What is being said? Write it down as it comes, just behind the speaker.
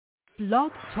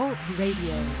Blog Talk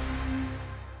Radio.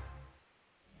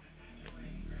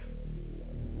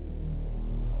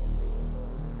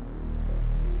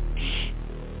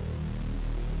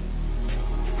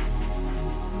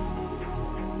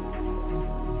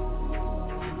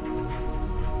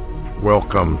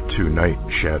 Welcome to Night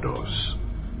Shadows.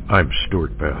 I'm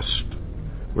Stuart Best,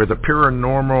 where the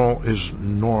paranormal is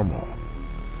normal,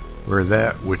 where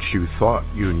that which you thought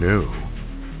you knew,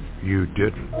 you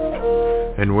didn't,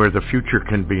 and where the future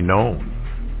can be known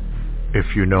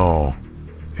if you know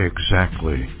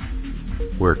exactly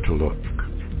where to look.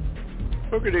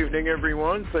 Well, good evening,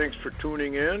 everyone. Thanks for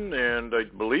tuning in, and I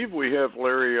believe we have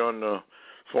Larry on the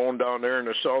phone down there in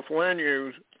the Southland.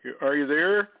 Are you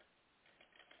there?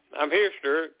 I'm here,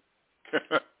 Stuart.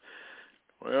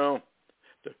 Well,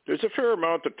 there's a fair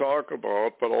amount to talk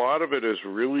about, but a lot of it is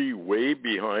really way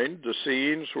behind the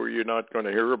scenes where you're not going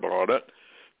to hear about it.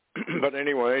 But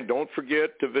anyway, don't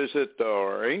forget to visit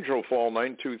our Angel Fall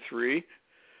 923.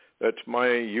 That's my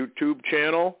YouTube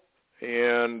channel.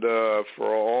 And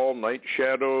for all Night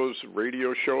Shadows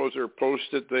radio shows are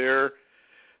posted there.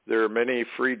 There are many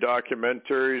free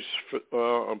documentaries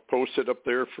posted up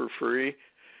there for free.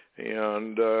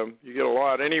 And you get a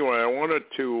lot. Anyway, I wanted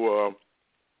to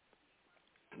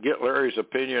get Larry's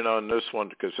opinion on this one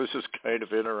because this is kind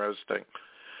of interesting.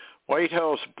 White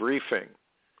House briefing.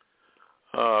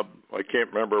 I can't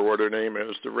remember what her name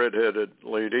is, the redheaded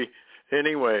lady.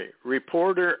 Anyway,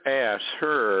 reporter asks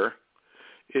her,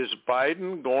 is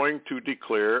Biden going to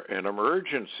declare an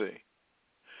emergency?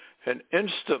 And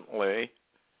instantly,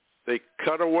 they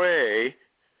cut away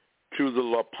to the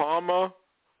La Palma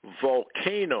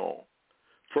volcano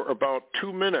for about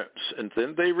 2 minutes, and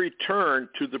then they return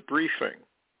to the briefing.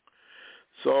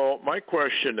 So my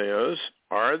question is,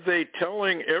 are they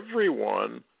telling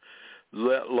everyone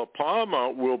that La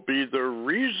Palma will be the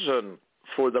reason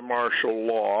for the martial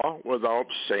law without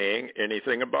saying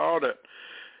anything about it?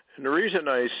 And the reason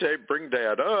I say bring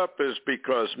that up is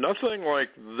because nothing like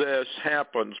this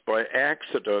happens by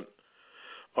accident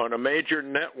on a major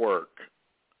network.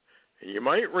 You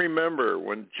might remember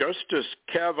when Justice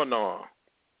Kavanaugh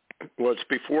was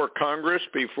before Congress,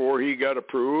 before he got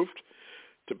approved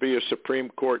to be a Supreme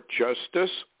Court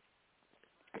justice,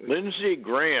 Lindsey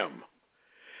Graham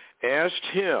asked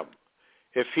him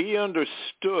if he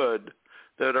understood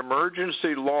that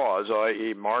emergency laws,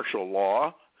 i.e. martial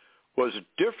law, was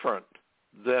different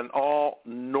than all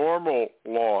normal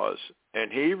laws.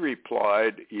 And he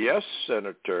replied, yes,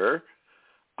 Senator,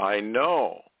 I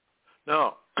know.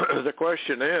 Now, the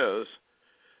question is,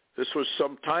 this was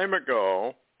some time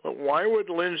ago, but why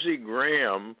would Lindsey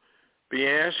Graham be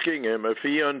asking him if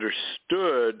he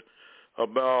understood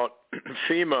about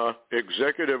FEMA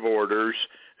executive orders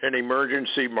and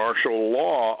emergency martial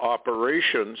law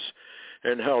operations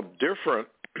and how different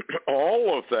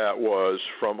all of that was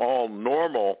from all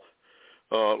normal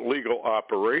legal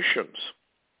operations?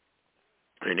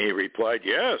 And he replied,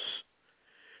 yes.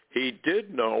 He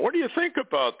did know. What do you think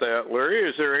about that, Larry?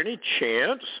 Is there any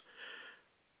chance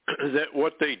that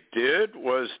what they did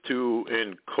was to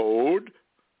encode,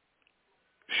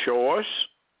 show us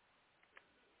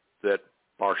that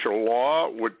martial law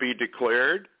would be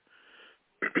declared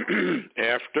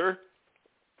after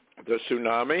the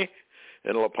tsunami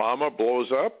in La Palma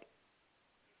blows up?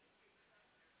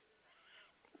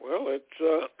 Well,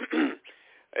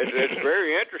 it's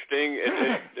very interesting,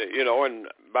 and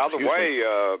by the way,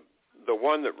 the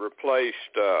one that replaced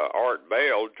Art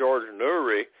Bell, George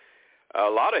Noory, a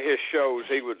lot of his shows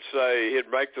he would say, he'd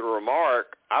make the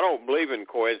remark, I don't believe in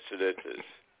coincidences.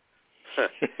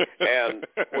 And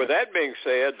with that being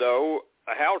said, though,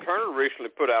 Hal Turner recently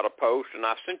put out a post, and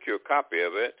I sent you a copy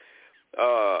of it,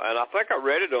 and I think I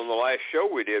read it on the last show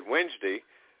we did Wednesday,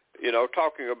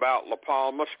 talking about La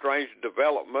Palma, strange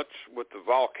developments with the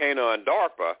volcano and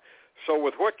DARPA. So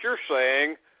with what you're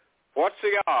saying, what's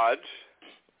the odds?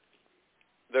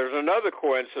 There's another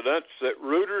coincidence that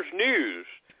Reuters News,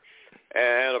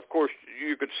 and of course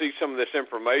you could see some of this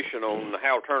information on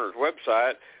Hal Turner's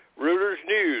website, Reuters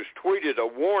News tweeted a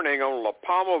warning on La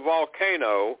Palma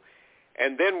volcano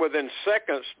and then within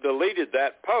seconds deleted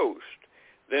that post.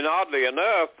 Then oddly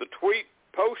enough, the tweet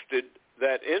posted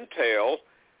that intel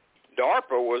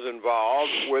DARPA was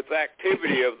involved with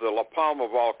activity of the La Palma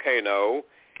volcano,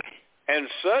 and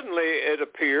suddenly it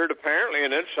appeared apparently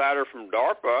an insider from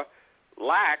DARPA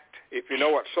lacked, if you know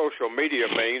what social media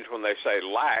means when they say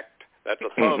lacked, that's a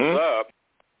thumbs up,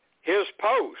 his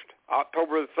post,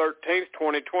 October the 13th,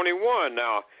 2021.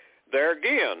 Now, there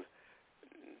again,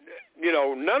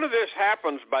 none of this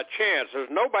happens by chance. There's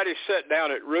nobody sat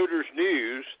down at Reuters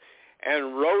News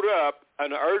and wrote up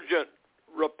an urgent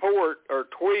report or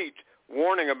tweet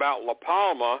warning about La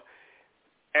Palma,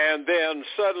 and then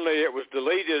suddenly it was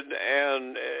deleted,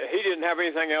 and he didn't have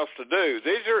anything else to do.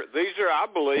 These are, I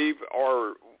believe,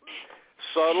 are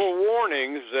subtle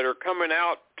warnings that are coming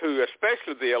out to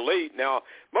especially the elite. Now,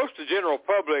 most of the general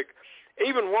public,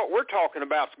 even what we're talking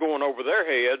about is going over their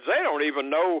heads. They don't even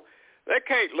know. They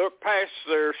can't look past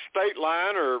their state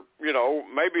line or,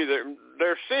 maybe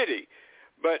their city.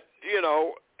 But,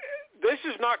 this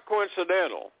is not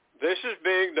coincidental. This is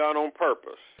being done on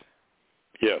purpose.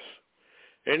 Yes.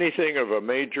 Anything of a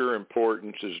major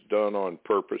importance is done on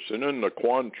purpose. And in the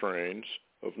quatrains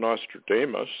of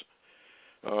Nostradamus,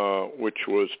 which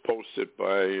was posted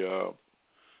by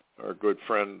our good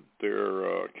friend there,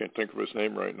 I can't think of his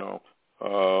name right now,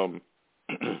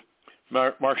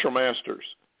 Marshall Masters,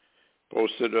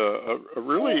 posted a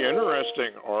really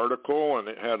interesting article, and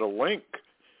it had a link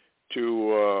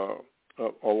to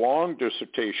a long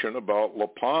dissertation about La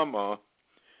Palma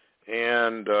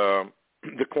and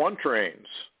the quatrains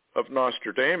of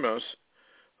Nostradamus,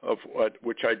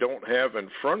 which I don't have in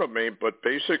front of me, but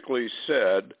basically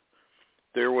said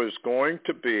there was going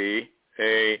to be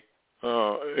a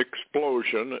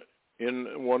explosion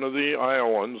in one of the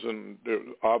islands, and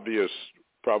obvious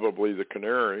probably the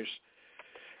Canaries,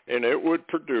 and it would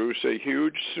produce a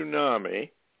huge tsunami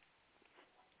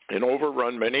and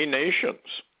overrun many nations.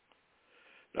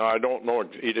 Now, I don't know,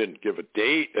 he didn't give a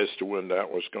date as to when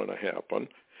that was going to happen,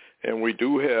 and we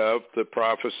do have the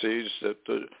prophecies that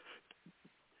the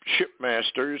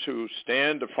shipmasters who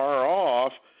stand afar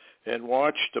off and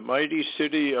watch the mighty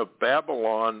city of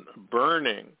Babylon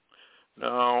burning.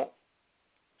 Now,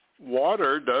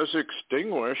 water does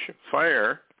extinguish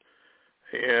fire,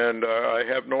 and I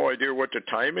have no idea what the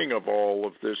timing of all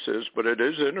of this is, but it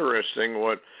is interesting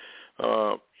what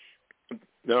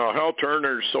now Hal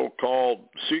Turner's so-called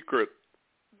secret,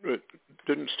 it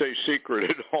didn't stay secret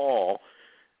at all.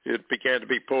 It began to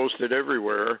be posted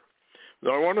everywhere.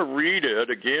 Now I want to read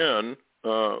it again.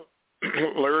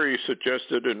 Larry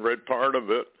suggested and read part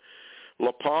of it.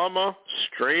 La Palma,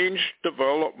 strange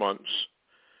developments,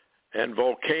 and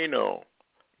volcano,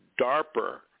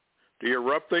 DARPA, the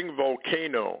erupting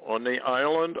volcano on the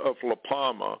island of La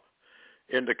Palma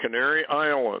in the Canary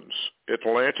Islands,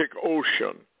 Atlantic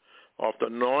Ocean, off the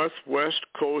northwest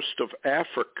coast of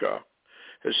Africa,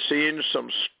 has seen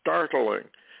some startling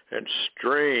and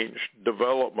strange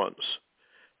developments.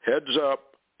 Heads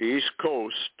up, east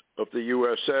coast of the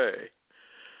USA.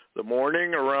 The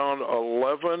morning around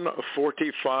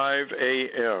 11:45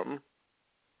 a.m.,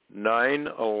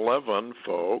 9/11,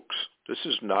 folks. This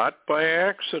is not by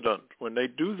accident when they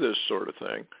do this sort of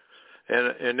thing.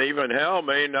 And even Hal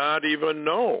may not even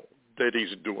know that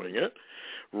he's doing it.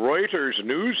 Reuters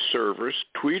news service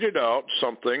tweeted out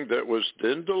something that was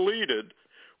then deleted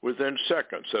within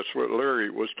seconds. That's what Larry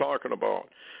was talking about.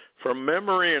 From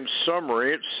memory and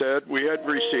summary, it said we had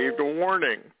received a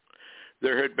warning.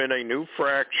 There had been a new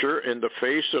fracture in the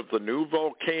face of the new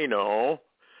volcano,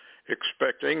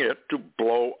 expecting it to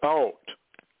blow out.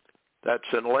 That's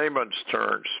in layman's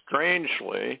terms.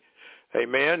 Strangely, a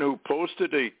man who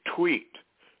posted a tweet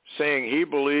saying he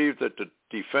believed that the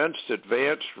Defense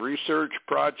Advanced Research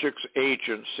Projects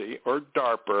Agency, or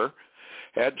DARPA,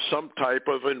 had some type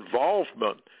of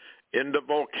involvement in the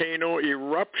volcano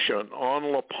eruption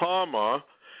on La Palma,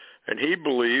 and he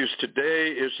believes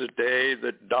today is the day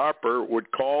that DARPA would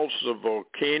cause the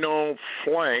volcano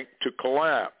flank to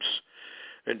collapse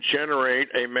and generate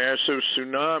a massive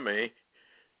tsunami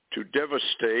to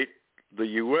devastate the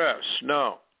U.S.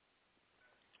 Now,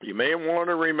 you may want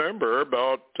to remember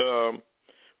about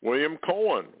William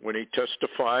Cohen when he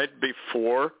testified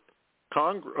before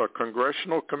a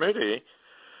congressional committee,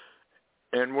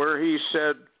 and where he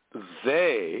said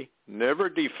they, never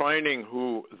defining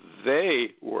who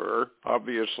they were,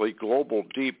 obviously global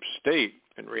deep state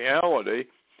in reality,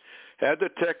 had the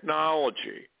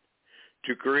technology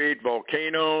to create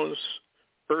volcanoes,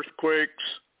 earthquakes,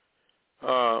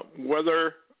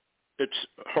 weather, it's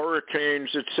hurricanes,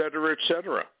 et cetera, et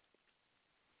cetera.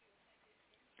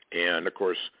 And, of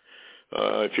course,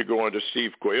 if you go into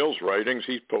Steve Quayle's writings,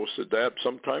 he posted that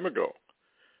some time ago.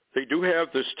 They do have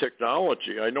this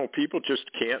technology. I know people just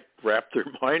can't wrap their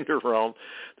mind around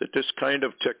that this kind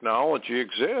of technology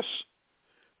exists,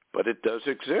 but it does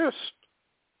exist.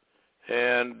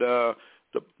 And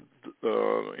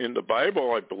in the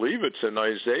Bible, I believe it's in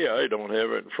Isaiah, I don't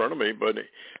have it in front of me, but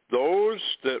those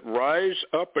that rise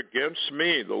up against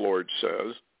me, the Lord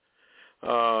says,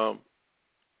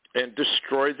 and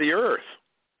destroy the earth.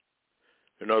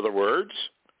 In other words,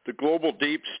 the global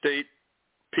deep state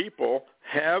people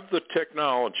have the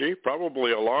technology,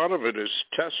 probably a lot of it is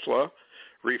Tesla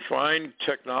refined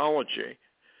technology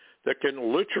that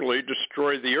can literally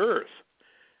destroy the earth.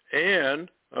 And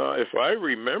if I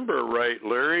remember right,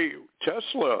 Larry,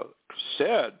 Tesla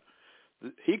said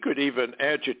he could even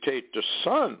agitate the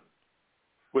sun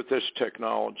with this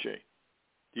technology.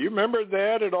 Do you remember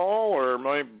that at all, or am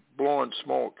I blowing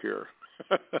smoke here?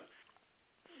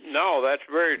 No, that's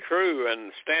very true.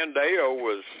 And Stan Deyo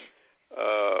was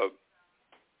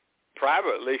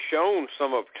privately shown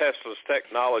some of Tesla's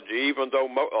technology, even though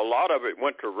a lot of it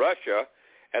went to Russia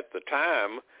at the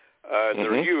time.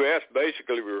 The U.S.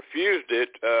 basically refused it.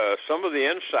 Some of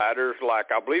the insiders, like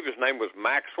I believe his name was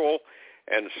Maxwell,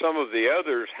 and some of the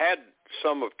others had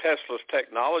some of Tesla's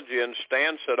technology, and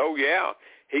Stan said, "Oh yeah,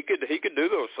 he could do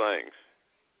those things."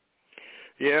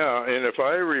 Yeah, and if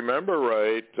I remember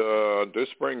right, this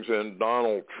brings in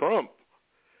Donald Trump,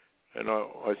 and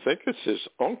I think it's his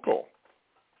uncle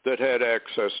that had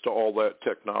access to all that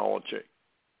technology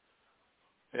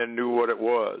and knew what it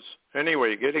was.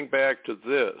 Anyway, getting back to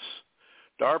this,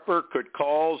 DARPA could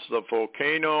cause the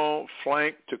volcano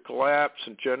flank to collapse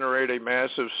and generate a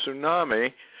massive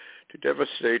tsunami to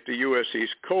devastate the U.S.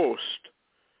 East Coast.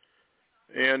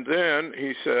 And then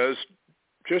he says,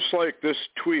 just like this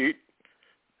tweet,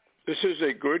 this is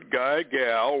a good guy,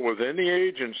 gal within the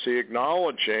agency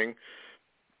acknowledging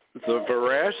the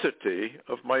veracity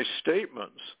of my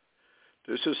statements.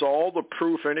 This is all the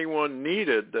proof anyone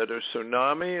needed that a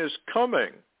tsunami is coming.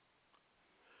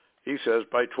 He says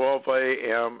by 12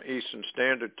 a.m. Eastern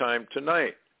Standard Time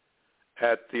tonight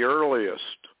at the earliest.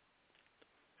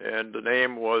 And the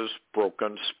name was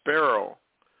Broken Sparrow.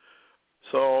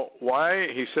 So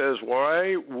he says,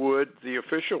 why would the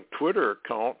official Twitter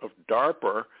account of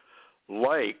DARPA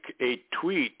like a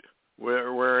tweet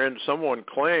wherein someone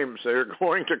claims they're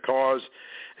going to cause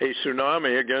a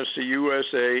tsunami against the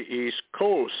USA East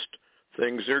Coast?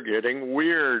 Things are getting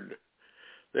weird.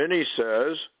 Then he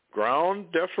says, ground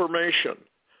deformation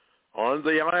on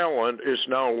the island is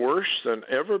now worse than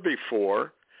ever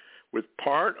before, with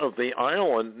part of the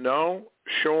island now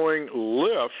showing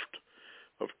lift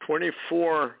of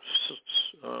 24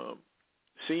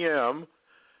 cm,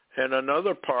 and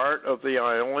another part of the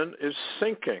island is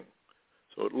sinking.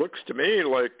 So it looks to me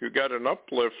like you got an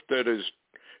uplift that is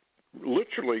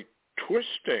literally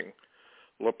twisting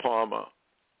La Palma.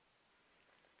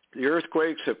 The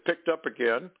earthquakes have picked up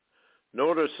again,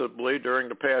 noticeably during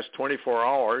the past 24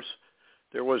 hours.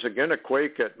 There was again a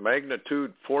quake at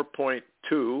magnitude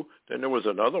 4.2. Then there was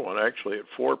another one actually at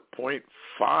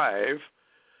 4.5,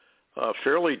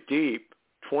 fairly deep,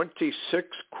 26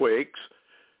 quakes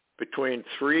between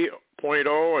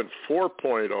 3.0 and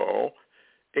 4.0,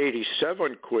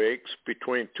 87 quakes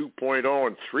between 2.0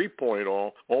 and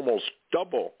 3.0, almost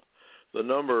double the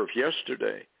number of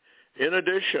yesterday. In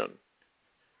addition,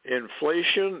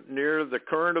 inflation near the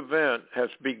current event has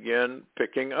begun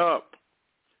picking up,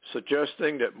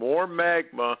 suggesting that more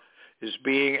magma is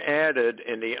being added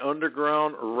in the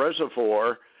underground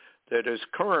reservoir that is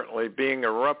currently being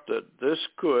erupted. This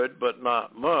could, but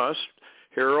not must,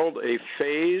 herald a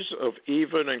phase of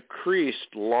even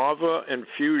increased lava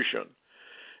infusion.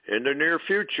 In the near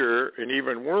future, and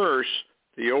even worse,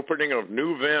 the opening of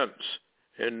new vents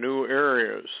in new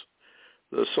areas.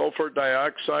 The sulfur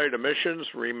dioxide emissions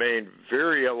remain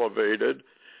very elevated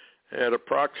at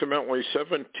approximately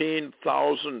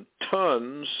 17,000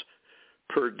 tons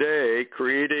per day,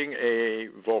 creating a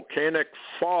volcanic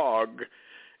fog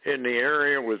in the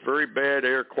area with very bad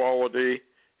air quality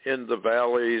in the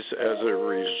valleys as a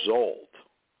result.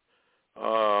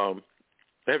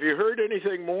 Have you heard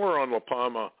anything more on La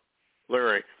Palma,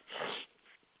 Larry?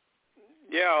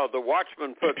 Yeah, the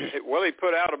Watchman he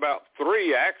put out about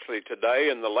 3 actually today,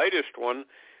 and the latest one,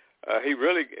 he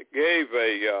really gave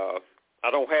I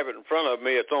don't have it in front of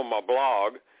me, it's on my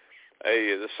blog,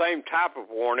 the same type of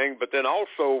warning, but then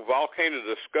also Volcano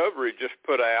Discovery just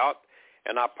put out,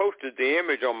 and I posted the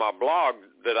image on my blog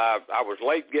that I was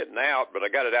late getting out, but I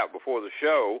got it out before the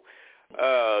show,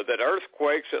 that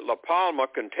earthquakes at La Palma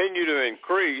continue to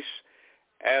increase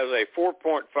as a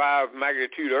 4.5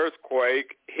 magnitude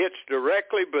earthquake hits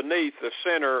directly beneath the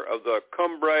center of the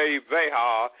Cumbre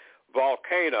Vieja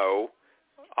volcano,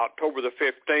 October the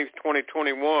 15th,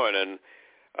 2021. And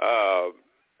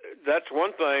that's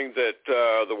one thing that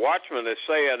the Watchman is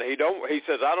saying. He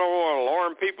says, I don't want to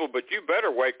alarm people, but you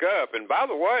better wake up. And by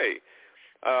the way,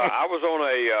 I was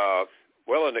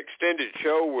on an extended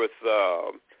show with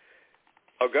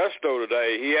Augusto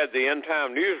today. He had the End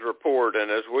Time News Report, and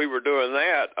as we were doing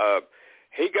that,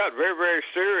 he got very, very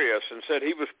serious and said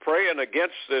he was praying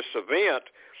against this event.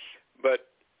 But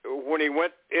when he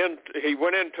went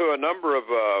into a number of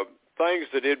things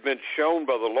that had been shown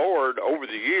by the Lord over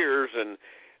the years and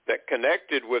that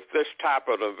connected with this type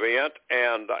of event.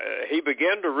 And he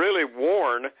began to really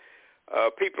warn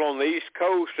people on the East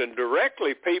Coast and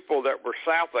directly people that were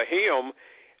south of him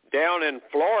down in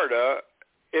Florida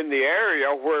in the area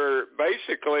where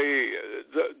basically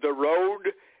the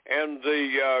road and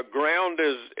the ground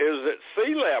is at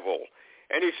sea level.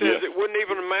 And he says It wouldn't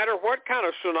even matter what kind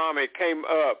of tsunami came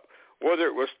up, whether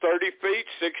it was 30 feet,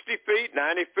 60 feet,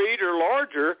 90 feet, or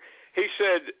larger. He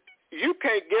said, you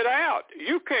can't get out.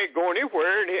 You can't go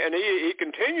anywhere. And he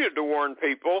continued to warn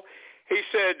people. He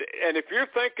said, and if you're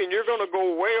thinking you're going to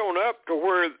go way on up to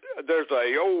where there's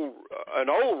an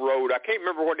old road, I can't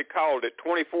remember what he called it,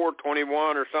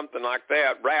 2421 or something like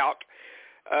that, route,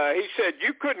 he said,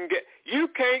 you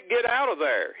can't get out of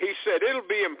there. He said, it'll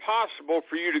be impossible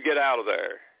for you to get out of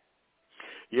there.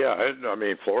 Yeah, I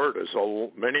mean, Florida's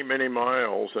many, many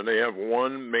miles, and they have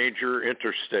one major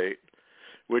interstate,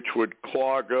 which would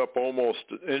clog up almost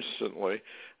instantly.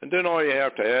 And then all you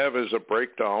have to have is a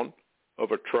breakdown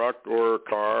of a truck or a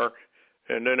car,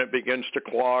 and then it begins to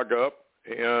clog up,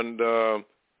 and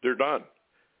they're done.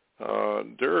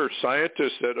 There are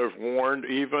scientists that have warned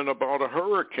even about a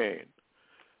hurricane,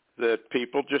 that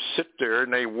people just sit there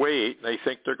and they wait, and they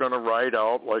think they're going to ride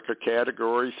out like a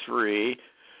Category 3,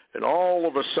 and all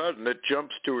of a sudden it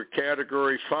jumps to a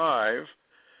Category 5,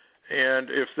 and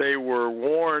if they were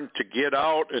warned to get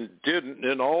out and didn't,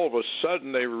 and all of a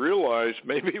sudden they realize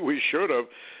maybe we should have,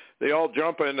 they all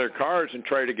jump in their cars and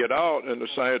try to get out, and the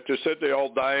scientists said they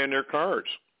all die in their cars,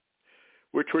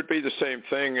 which would be the same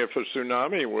thing if a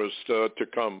tsunami was to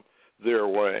come their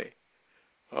way.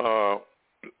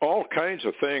 All kinds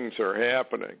of things are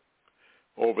happening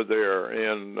over there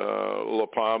in La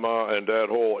Palma and that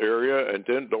whole area. And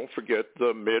then don't forget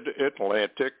the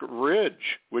mid-Atlantic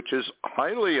ridge, which is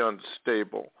highly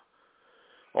unstable.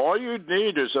 All you'd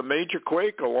need is a major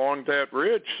quake along that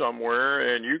ridge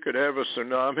somewhere, and you could have a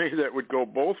tsunami that would go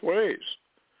both ways,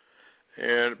 and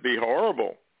it'd be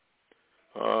horrible.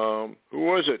 Who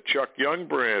was it? Chuck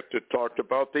Youngbrandt that talked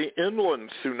about the inland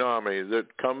tsunami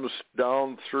that comes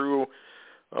down through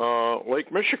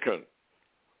Lake Michigan,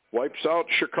 wipes out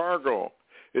Chicago.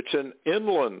 It's an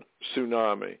inland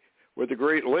tsunami where the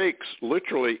Great Lakes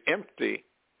literally empty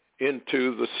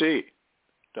into the sea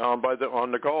down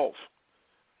on the Gulf.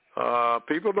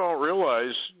 People don't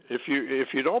realize,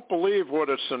 if you don't believe what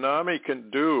a tsunami can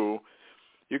do,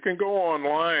 you can go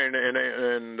online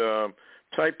and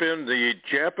type in the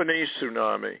Japanese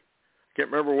tsunami.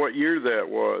 Can't remember what year that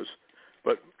was,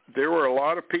 but there were a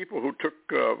lot of people who took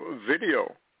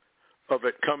video of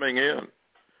it coming in,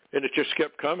 and it just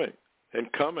kept coming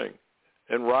and coming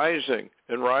and rising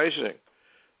and rising.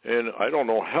 And I don't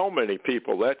know how many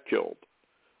people that killed.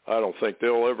 I don't think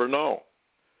they'll ever know.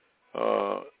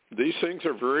 These things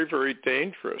are very, very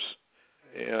dangerous.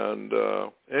 And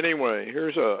anyway,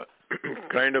 here's a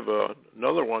kind of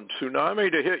another one. Tsunami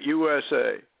to hit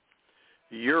USA.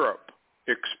 Europe,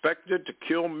 expected to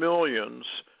kill millions.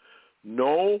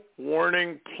 No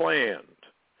warning planned.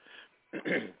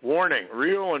 Warning,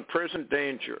 real and present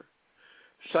danger.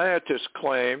 Scientists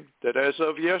claim that as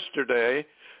of yesterday,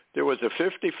 there was a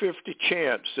 50-50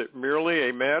 chance that merely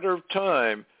a matter of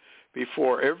time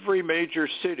before every major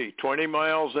city 20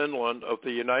 miles inland of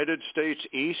the United States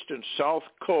east and south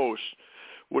coast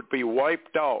would be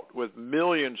wiped out, with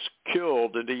millions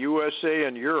killed in the USA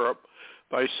and Europe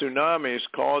by tsunamis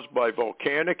caused by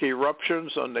volcanic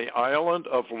eruptions on the island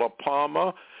of La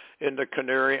Palma in the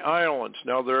Canary Islands.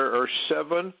 Now, there are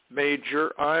 7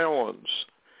 major islands,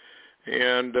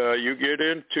 and you get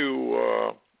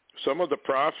into some of the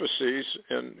prophecies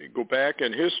and go back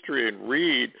in history and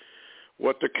read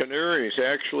what the Canaries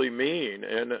actually mean,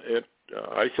 and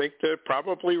I think they're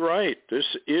probably right. This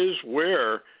is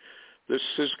where this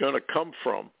is going to come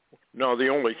from. Now, the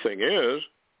only thing is,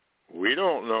 we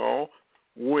don't know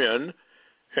when,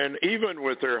 and even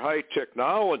with their high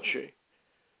technology,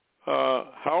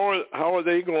 how are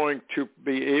they going to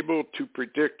be able to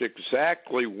predict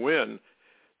exactly when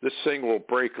this thing will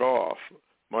break off?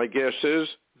 My guess is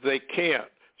they can't.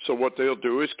 So what they'll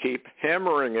do is keep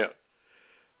hammering it.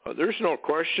 There's no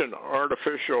question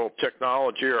artificial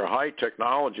technology or high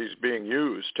technology is being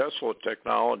used. Tesla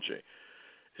technology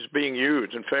is being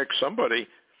used. In fact, somebody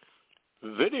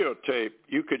videotaped.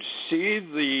 You could see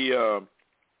the,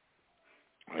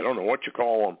 I don't know what you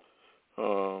call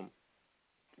them,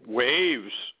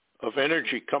 waves of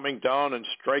energy coming down and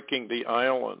striking the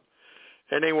island.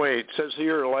 Anyway, it says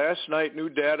here, last night new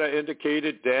data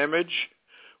indicated damage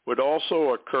would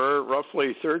also occur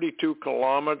roughly 32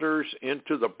 kilometers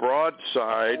into the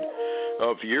broadside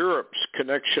of Europe's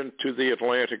connection to the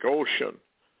Atlantic Ocean.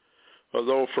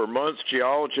 Although for months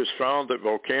geologists found that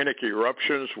volcanic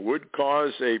eruptions would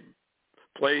cause a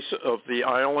place of the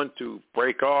island to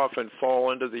break off and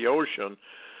fall into the ocean,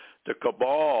 the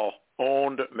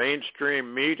cabal-owned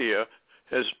mainstream media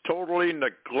has totally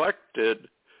neglected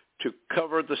to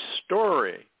cover the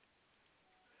story.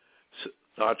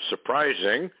 Not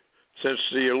surprising, since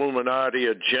the Illuminati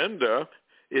agenda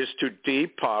is to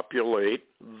depopulate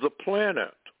the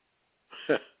planet.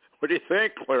 What do you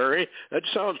think, Larry? That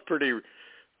sounds pretty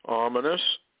ominous.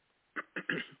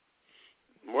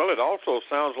 Well, it also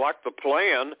sounds like the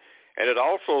plan, and it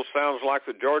also sounds like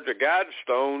the Georgia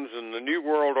Guidestones and the New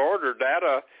World Order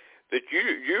data that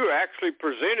you actually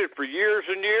presented for years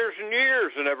and years and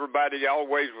years, and everybody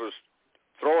always was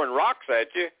throwing rocks at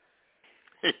you.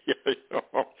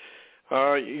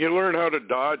 You learn how to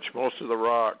dodge most of the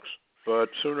rocks, but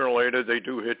sooner or later they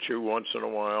do hit you once in a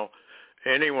while.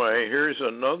 Anyway, here's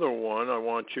another one I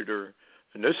want you to,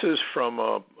 and this is from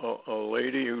a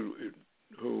lady who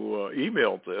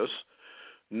emailed this.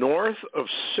 North of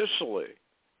Sicily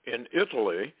in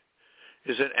Italy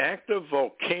is an active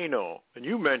volcano, and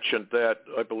you mentioned that,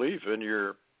 I believe, in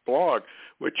your blog,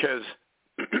 which has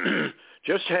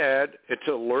just had its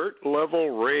alert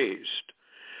level raised.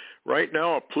 Right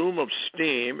now, a plume of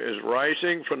steam is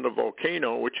rising from the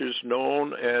volcano, which is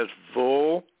known as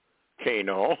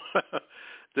Volcano.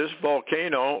 This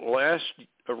volcano last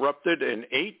erupted in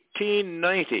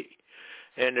 1890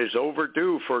 and is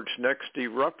overdue for its next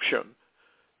eruption.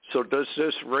 So does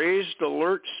this raised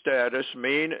alert status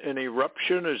mean an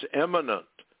eruption is imminent?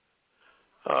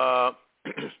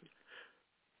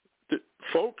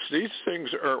 Folks, these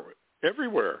things are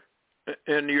everywhere.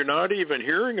 And you're not even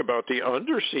hearing about the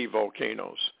undersea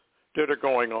volcanoes that are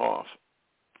going off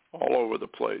all over the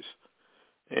place.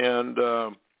 And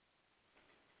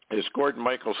as Gordon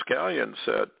Michael Scallion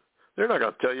said, they're not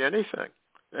going to tell you anything.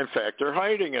 In fact, they're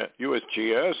hiding it.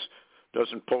 USGS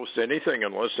doesn't post anything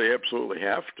unless they absolutely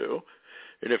have to.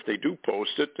 And if they do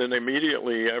post it, then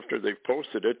immediately after they've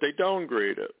posted it, they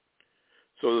downgrade it.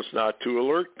 So it's not to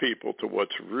alert people to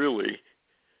what's really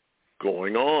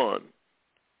going on.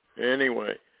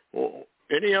 Anyway, well,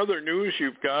 any other news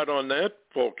you've got on that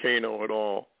volcano at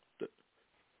all?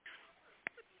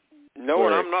 No,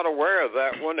 and I'm not aware of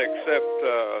that one, except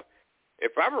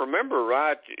if I remember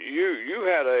right, you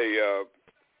had a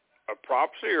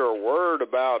prophecy or a word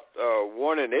about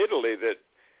one in Italy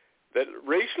that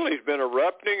recently has been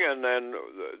erupting, and then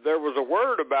there was a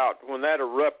word about when that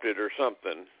erupted or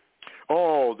something.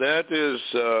 Oh, that is,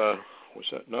 what's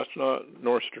that? That's not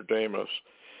Nostradamus.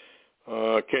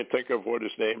 I can't think of what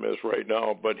his name is right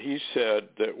now, but he said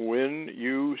that when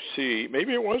you see,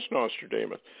 maybe it was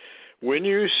Nostradamus, when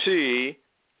you see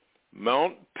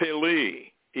Mount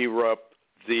Pelée erupt,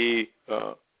 the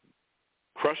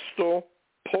crustal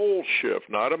pole shift,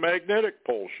 not a magnetic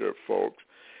pole shift, folks,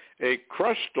 a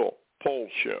crustal pole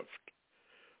shift,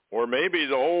 or maybe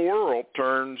the whole world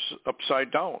turns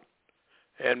upside down.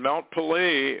 And Mount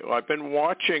Pelée, I've been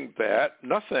watching that,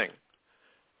 nothing.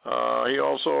 He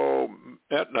also,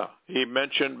 Etna, he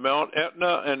mentioned Mount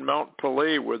Etna and Mount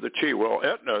Pelée with the Chi. Well,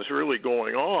 Etna is really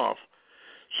going off,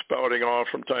 spouting off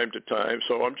from time to time.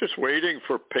 So I'm just waiting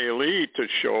for Pelée to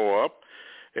show up.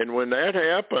 And when that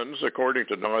happens, according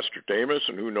to Nostradamus,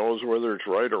 and who knows whether it's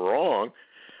right or wrong,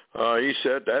 he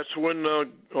said that's when the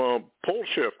pole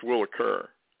shift will occur.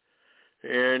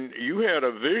 And you had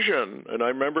a vision, and I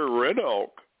remember Red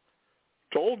Elk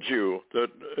told you that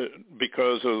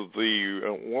because of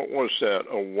the, what was that,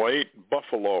 a white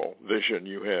buffalo vision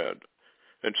you had.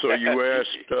 And so you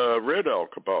asked Red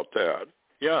Elk about that.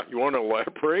 Yeah, you want to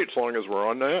elaborate as long as we're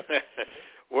on that?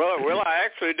 Well, I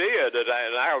actually did, and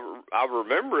I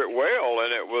remember it well,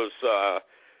 and it was,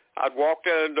 I'd walked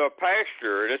out into a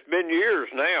pasture, and it's been years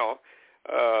now,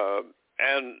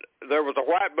 and there was a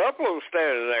white buffalo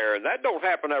standing there, and that don't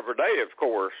happen every day, of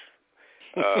course.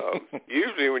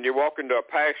 Usually when you walk into a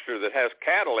pasture that has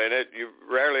cattle in it, you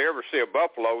rarely ever see a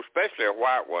buffalo, especially a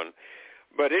white one.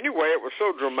 But anyway, it was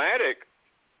so dramatic.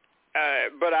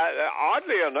 But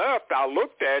oddly enough, I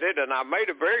looked at it and I made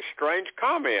a very strange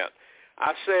comment.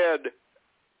 I said,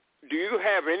 "Do you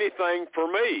have anything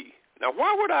for me?" Now,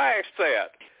 why would I ask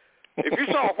that? If you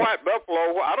saw a white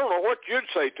buffalo, I don't know what you'd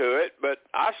say to it, but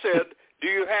I said, "Do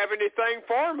you have anything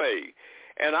for me?"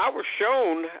 And I was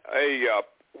shown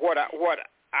what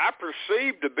I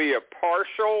perceived to be a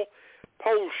partial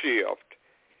pole shift.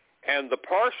 And the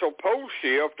partial pole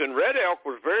shift, and Red Elk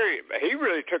he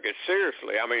really took it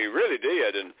seriously. I mean, he really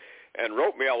did, and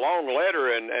wrote me a long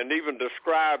letter and even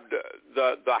described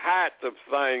the height of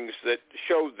things that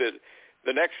showed that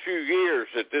the next few years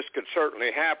that this could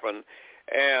certainly happen.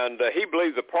 And he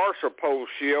believed the partial pole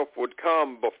shift would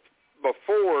come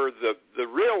before the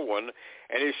real one.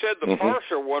 And he said the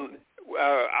partial one,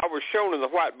 I was shown in the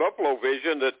White Buffalo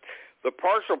vision that the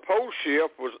partial pole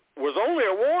shift was only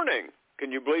a warning.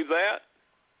 Can you believe that?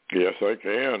 Yes, I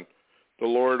can. The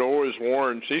Lord always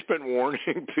warns. He's been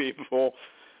warning people.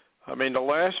 I mean, the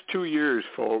last 2 years,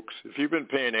 folks, if you've been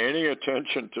paying any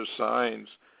attention to signs,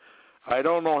 I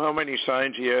don't know how many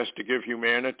signs he has to give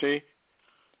humanity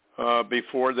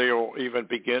before they'll even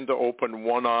begin to open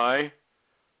one eye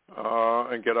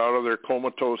and get out of their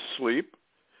comatose sleep.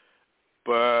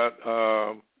 But,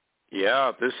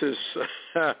 yeah, this is,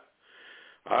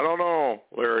 I don't know,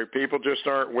 Larry. People just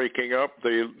aren't waking up.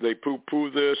 They poo-poo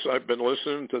this. I've been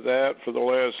listening to that for the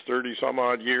last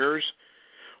 30-some-odd years.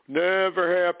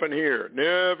 Never happened here.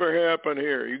 Never happened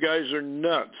here. You guys are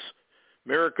nuts.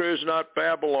 America is not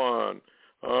Babylon.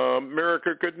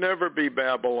 America could never be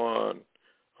Babylon.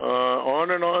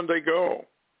 On and on they go.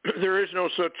 There is no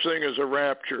such thing as a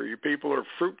rapture. You people are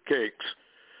fruitcakes.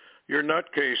 You're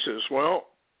nutcases. Well,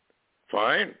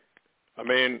 fine. I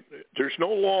mean, there's no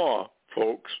law,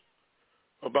 folks,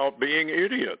 about being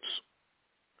idiots.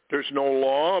 There's no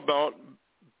law about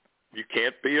you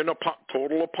can't be a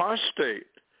total apostate.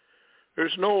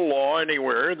 There's no law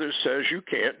anywhere that says you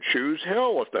can't choose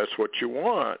hell if that's what you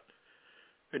want.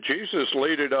 And Jesus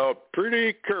laid it out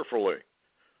pretty carefully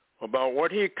about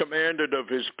what he commanded of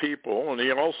his people, and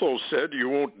he also said you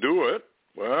won't do it.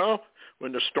 Well,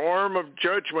 when the storm of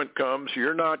judgment comes,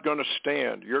 you're not going to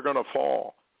stand. You're going to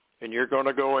fall, and you're going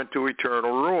to go into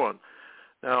eternal ruin.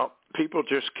 Now, people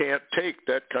just can't take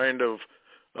that kind of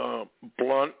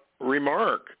blunt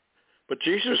remark. But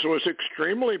Jesus was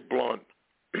extremely blunt.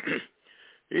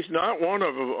 He's not one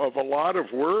of a lot of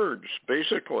words,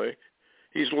 basically.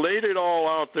 He's laid it all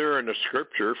out there in the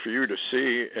Scripture for you to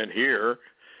see and hear.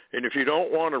 And if you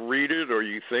don't want to read it or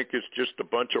you think it's just a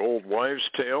bunch of old wives'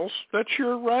 tales, that's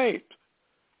your right.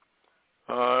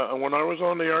 When I was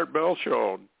on the Art Bell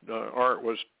show, Art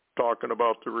was talking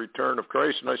about the return of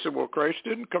Christ. And I said, well, Christ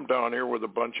didn't come down here with a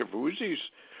bunch of Uzis,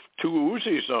 2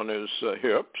 Uzis on his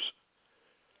hips.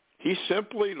 He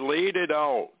simply laid it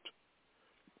out.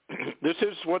 This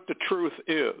is what the truth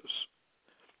is.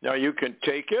 Now, you can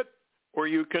take it or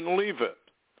you can leave it.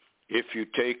 If you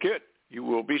take it, you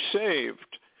will be saved.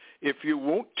 If you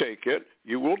won't take it,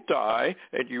 you will die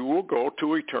and you will go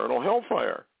to eternal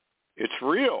hellfire. It's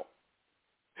real.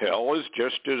 Hell is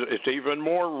it's even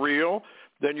more real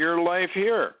than your life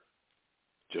here.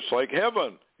 Just like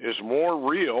heaven is more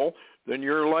real than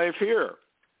your life here.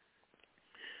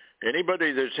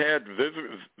 Anybody that's had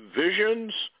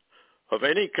visions of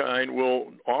any kind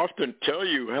will often tell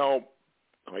you how,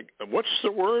 what's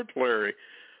the word, Larry?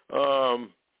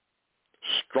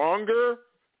 Stronger,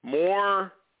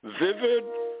 more vivid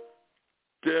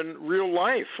than real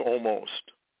life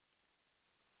almost.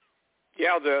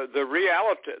 Yeah, the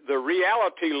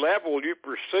reality level you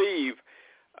perceive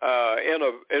in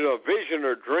a vision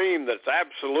or dream that's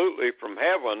absolutely from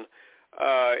heaven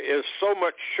is so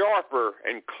much sharper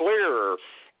and clearer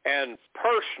and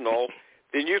personal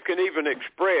than you can even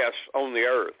express on the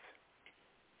earth.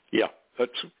 Yeah,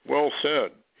 that's well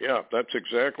said. Yeah, that's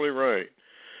exactly right.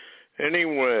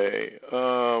 Anyway,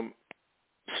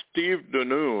 Steve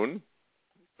Danoon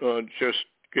just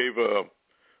gave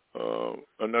an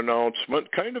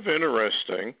announcement, kind of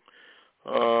interesting,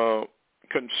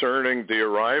 concerning the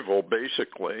arrival,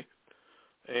 basically.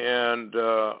 And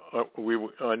I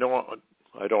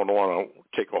don't want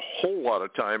to take a whole lot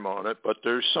of time on it, but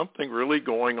there's something really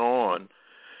going on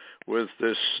with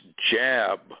this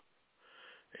jab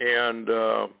and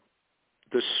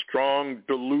this strong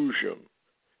delusion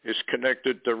is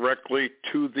connected directly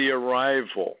to the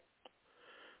arrival.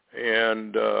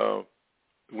 And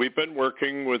we've been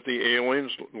working with the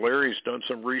aliens. Larry's done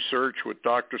some research with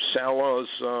Dr.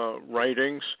 Sala's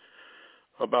writings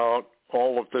about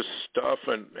all of this stuff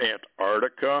in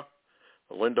Antarctica.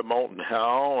 Linda Moulton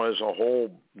Howe has a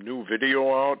whole new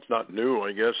video out. It's not new,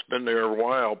 I guess. Been there a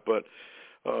while, but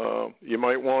you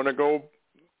might want to go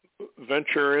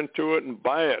venture into it and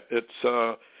buy it.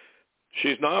 It's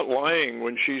she's not lying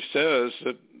when she says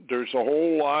that there's a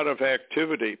whole lot of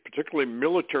activity, particularly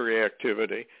military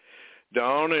activity,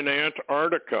 down in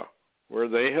Antarctica, where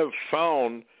they have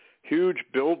found huge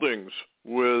buildings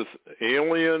with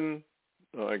alien,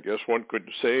 I guess one could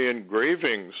say,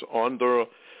 engravings on the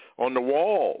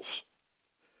walls.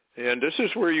 And this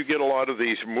is where you get a lot of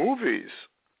these movies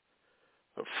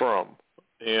from.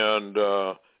 And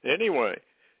anyway,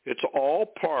 it's all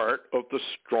part of the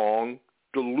strong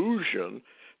delusion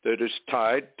that is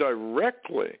tied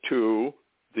directly to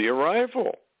the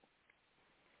arrival.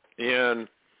 And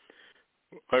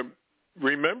I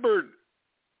remembered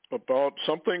about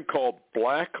something called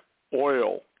black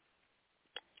oil.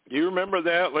 Do you remember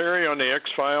that, Larry, on the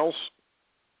X-Files?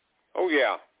 Oh,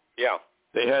 yeah, yeah.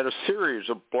 They had a series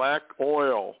of black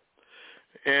oil.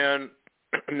 And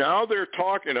now they're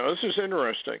talking, now this is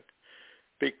interesting,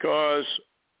 because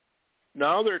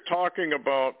now they're talking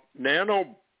about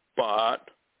nanobot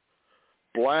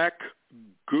black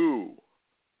goo.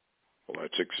 Well,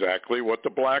 that's exactly what the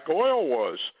black oil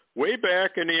was, way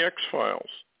back in the X-Files.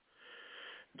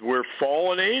 We're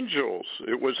fallen angels.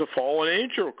 It was a fallen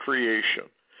angel creation.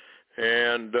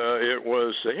 And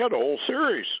they had a whole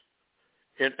series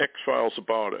in X-Files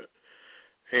about it.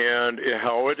 And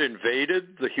how it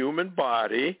invaded the human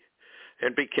body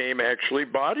and became actually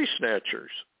body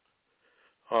snatchers.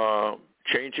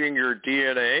 Changing your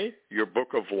DNA, your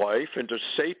book of life, into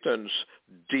Satan's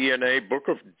DNA book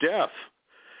of death.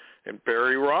 And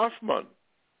Barry Rothman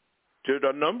did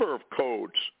a number of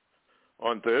codes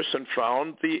on this and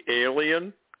found the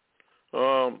alien,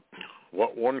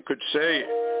 what one could say,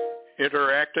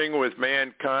 interacting with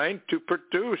mankind to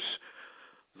produce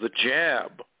the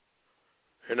jab.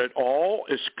 And it all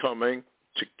is coming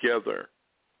together.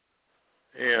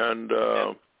 And,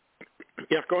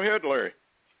 yeah, go ahead, Larry.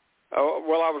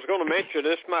 Well, I was going to mention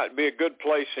this might be a good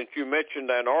place, since you mentioned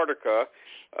Antarctica,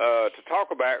 to talk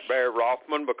about Barry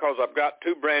Rothman, because I've got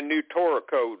 2 brand new Torah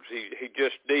codes he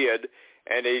just did,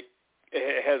 and he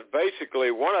has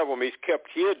basically, one of them he's kept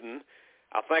hidden,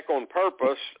 I think on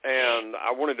purpose, and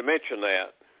I wanted to mention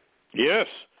that. Yes.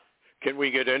 Can we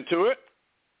get into it?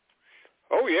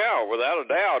 Oh, yeah, without a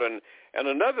doubt. And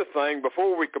another thing,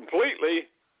 before we completely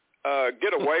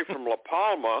get away from La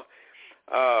Palma,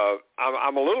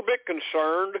 I'm a little bit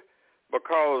concerned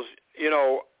because,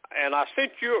 and I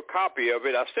sent you a copy of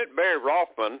it. I sent Barry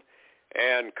Rothman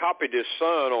and copied his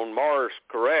son on Mars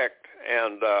Correct,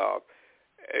 and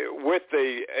with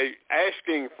the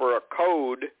asking for a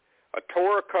code, a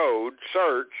Torah code,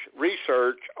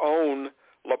 research on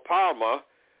La Palma,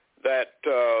 that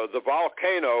the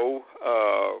volcano,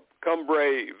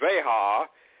 Cumbre Vieja,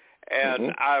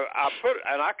 and I put,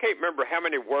 and I can't remember how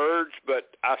many words,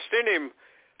 but I sent him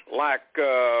like,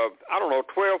 12,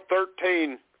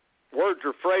 13 words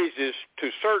or phrases to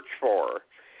search for.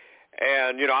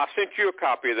 And, I sent you a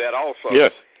copy of that also.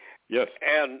 Yes, yes.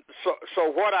 And so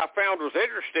what I found was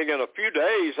interesting, in a few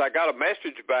days I got a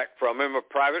message back from him, a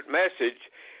private message,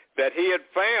 that he had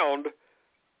found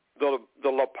the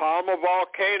La Palma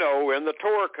volcano in the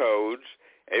Torah codes.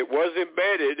 It was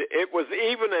embedded. It was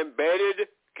even embedded,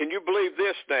 can you believe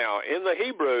this now, in the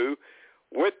Hebrew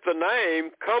with the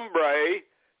name Cumbre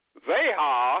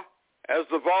Vieja as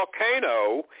the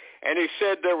volcano. And he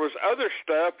said there was other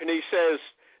stuff, and he says,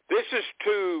 this is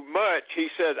too much. He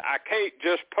said, I can't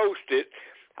just post it.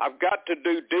 I've got to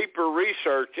do deeper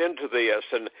research into this.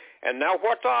 And now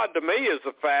what's odd to me is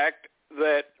the fact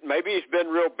that maybe he's been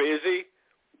real busy.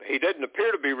 He didn't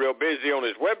appear to be real busy on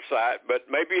his website, but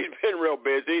maybe he's been real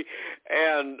busy.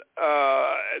 And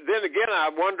then again,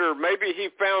 I wonder, maybe he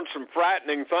found some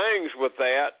frightening things with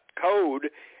that code,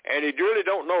 and he really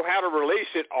don't know how to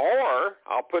release it. Or,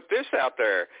 I'll put this out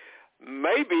there,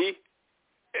 maybe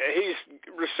he's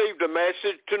received a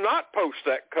message to not post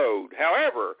that code.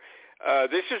 However,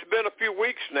 this has been a few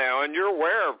weeks now, and you're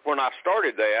aware of when I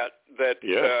started that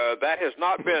yes. that has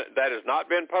not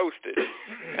been posted,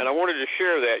 and I wanted to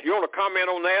share that. You want to comment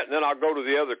on that, and then I'll go to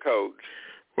the other codes.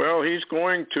 Well, he's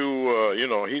going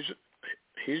to,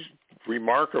 he's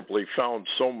remarkably found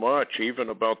so much, even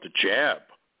about the jab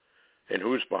and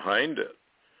who's behind it.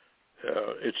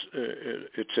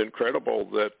 It's incredible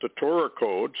that the Torah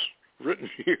codes, written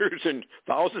years and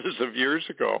thousands of years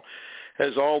ago,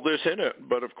 has all this in it.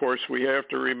 But of course, we have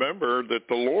to remember that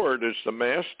the Lord is the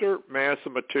master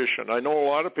mathematician. I know a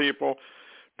lot of people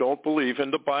don't believe in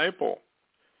the Bible.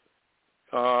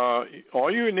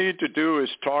 All you need to do is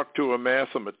talk to a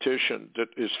mathematician that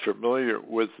is familiar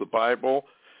with the Bible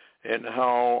and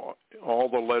how all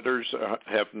the letters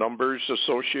have numbers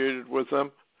associated with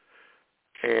them.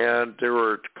 And there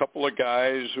were a couple of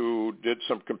guys who did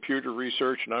some computer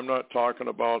research, and I'm not talking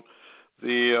about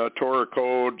the Torah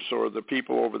codes or the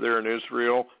people over there in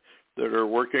Israel that are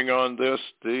working on this.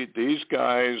 These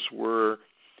guys were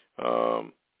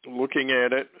looking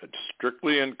at it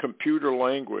strictly in computer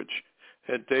language,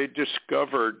 and they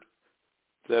discovered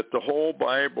that the whole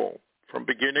Bible, from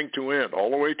beginning to end, all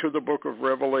the way to the book of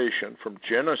Revelation, from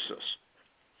Genesis,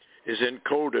 is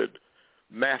encoded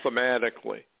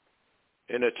mathematically.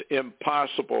 And it's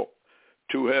impossible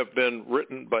to have been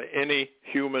written by any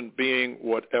human being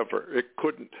whatever. It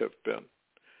couldn't have been.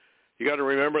 You got to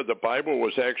remember the Bible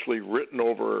was actually written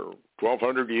over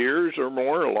 1,200 years or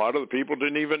more. A lot of the people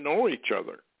didn't even know each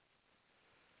other.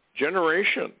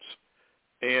 Generations.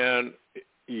 And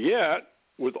yet,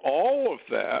 with all of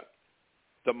that,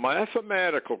 the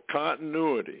mathematical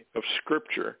continuity of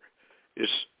Scripture is,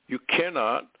 you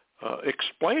cannot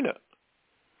explain it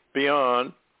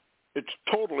beyond, it's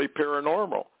totally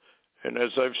paranormal. And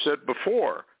as I've said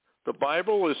before, the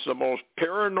Bible is the most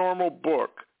paranormal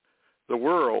book the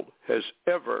world has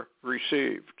ever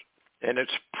received. And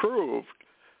it's proved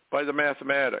by the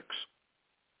mathematics.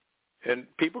 And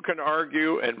people can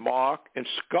argue and mock and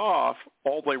scoff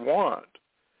all they want.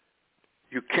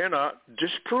 You cannot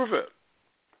disprove it.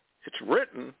 It's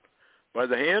written by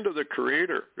the hand of the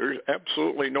Creator. There's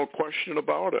absolutely no question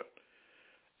about it.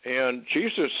 And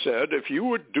Jesus said, if you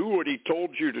would do what he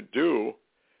told you to do,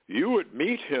 you would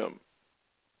meet him,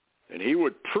 and he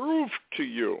would prove to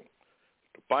you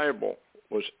the Bible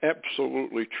was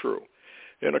absolutely true.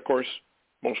 And, of course,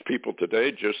 most people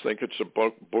today just think it's a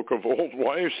book of old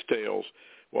wives' tales.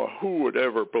 Well, who would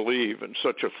ever believe in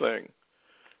such a thing?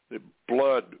 The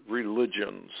blood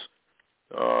religions,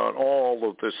 all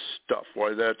of this stuff.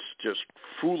 Why, that's just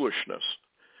foolishness.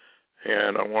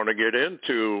 And I want to get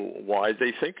into why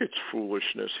they think it's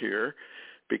foolishness here,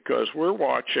 because we're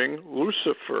watching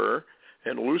Lucifer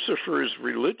and Lucifer's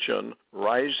religion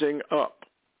rising up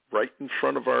right in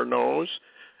front of our nose,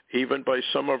 even by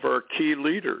some of our key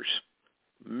leaders.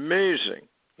 Amazing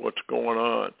what's going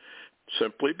on,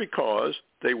 simply because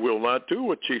they will not do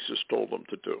what Jesus told them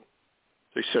to do.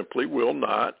 They simply will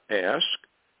not ask,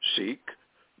 seek,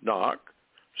 knock,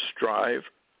 strive,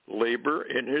 labor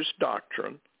in his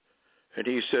doctrine. And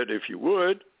he said, if you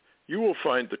would, you will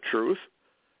find the truth,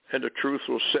 and the truth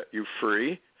will set you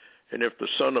free. And if the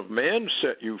Son of Man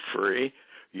set you free,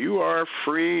 you are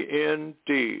free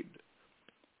indeed.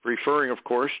 Referring, of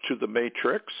course, to the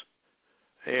Matrix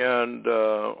and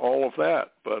all of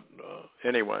that. But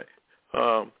anyway,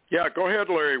 yeah, go ahead,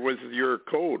 Larry, with your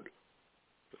code.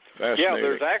 Yeah,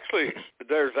 there's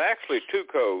actually two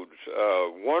codes.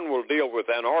 One will deal with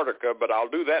Antarctica, but I'll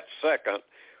do that second,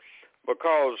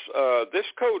 because this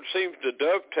code seems to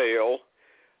dovetail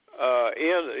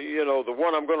in, the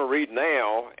one I'm going to read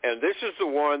now, and this is the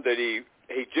one that he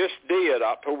just did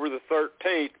October the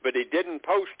 13th, but he didn't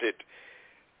post it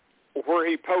where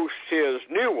he posts his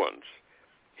new ones.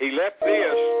 He left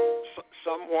this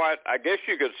somewhat, I guess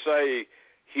you could say,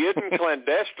 hidden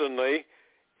clandestinely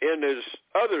in his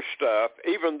other stuff,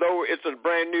 even though it's a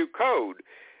brand new code.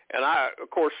 And I, of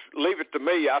course, leave it to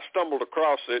me. I stumbled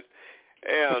across it,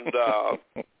 and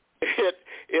it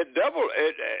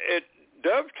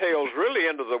dovetails really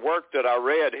into the work that I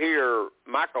read here.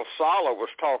 Michael Sala was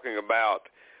talking about,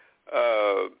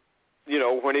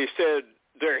 when he said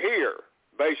they're here,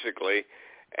 basically.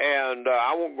 And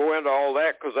I won't go into all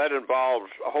that because that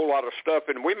involves a whole lot of stuff.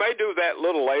 And we may do that a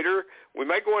little later. We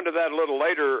may go into that a little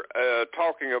later,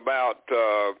 talking about,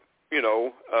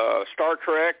 Star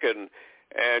Trek and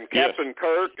Captain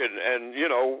Kirk and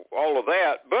all of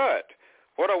that. But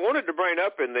what I wanted to bring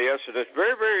up in this, and it's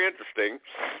very, very interesting,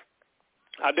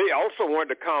 I also wanted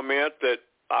to comment that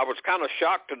I was kind of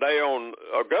shocked today on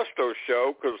Augusto's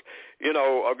show because,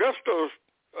 Augusto's,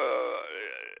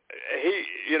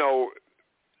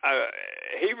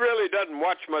 he really doesn't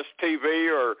watch much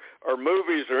TV or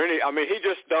movies or any. I mean, he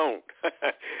just don't,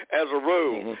 as a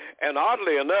rule. Mm-hmm. And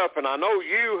oddly enough, and I know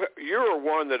you're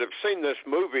one that have seen this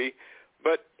movie,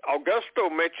 but Augusto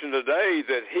mentioned today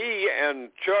that he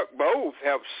and Chuck both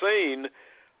have seen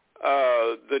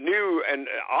the new. And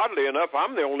oddly enough,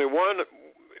 I'm the only one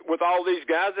with all these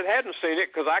guys that hadn't seen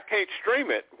it because I can't stream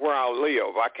it where I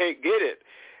live. I can't get it.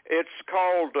 It's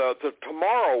called The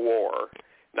Tomorrow War.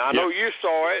 Now, I know you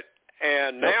saw it,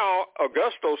 and now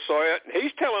Augusto saw it, and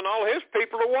he's telling all his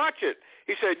people to watch it.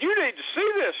 He said, you need to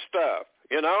see this stuff,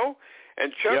 And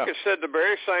Chuck has said the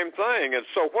very same thing. And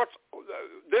so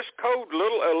this code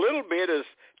a little bit is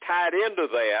tied into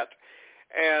that,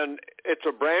 and it's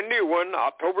a brand new one,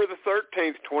 October the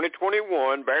 13th,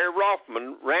 2021. Barry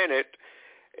Rothman ran it,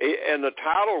 and the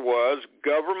title was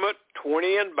Government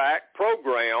 20 and Back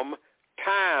Program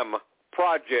Time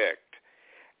Project.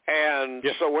 And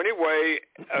so anyway,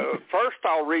 first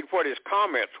I'll read what his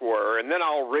comments were, and then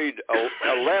I'll read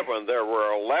 11. There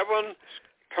were 11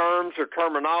 terms or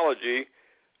terminology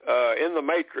in the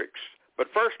Matrix.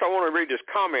 But first I want to read his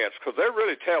comments because they're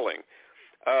really telling.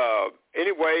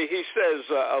 Anyway, he says,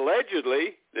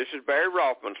 allegedly, this is Barry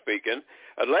Rothman speaking,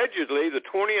 allegedly the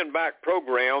 20 and Back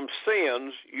program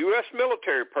sends U.S.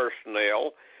 military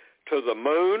personnel to the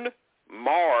moon,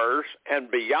 Mars,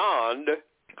 and beyond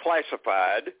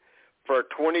classified for a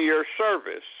 20-year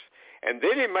service. And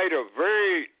then he made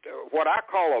what I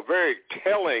call a very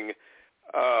telling,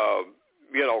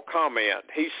 comment.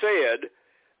 He said,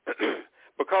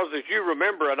 because as you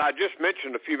remember, and I just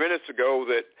mentioned a few minutes ago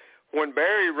that when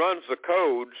Barry runs the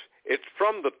codes, it's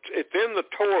in the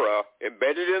Torah,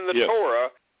 embedded in the Torah.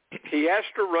 He has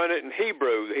to run it in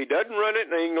Hebrew. He doesn't run it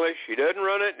in English. He doesn't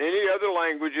run it in any other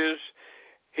languages.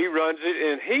 He runs it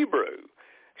in Hebrew.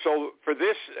 So for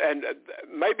this, and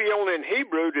maybe only in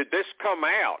Hebrew did this come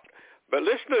out. But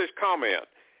listen to this comment.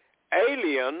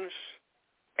 Aliens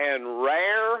and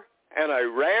a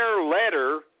rare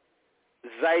letter,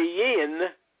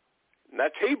 Zayin,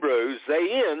 that's Hebrew,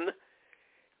 Zayin,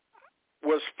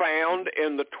 was found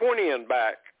in the 20 and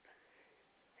back.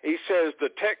 He says the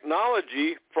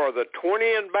technology for the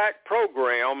 20 and back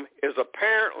program is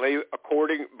apparently,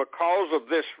 because of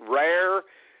this rare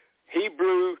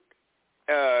Hebrew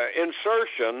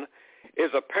insertion,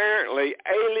 is apparently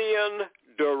alien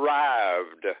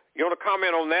derived. You want to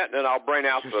comment on that, and then I'll bring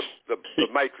out the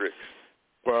matrix.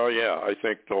 Well, yeah, I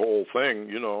think the whole thing,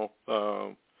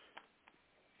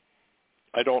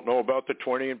 I don't know about the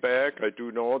 20 and back. I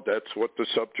do know that's what the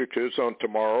subject is on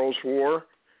Tomorrow's War.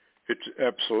 It's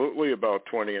absolutely about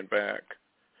 20 and back.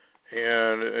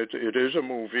 And it is a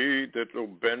movie that will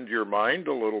bend your mind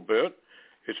a little bit.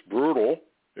 It's brutal.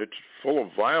 It's full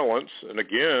of violence. And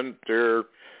again, they're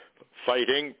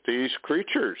fighting these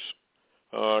creatures,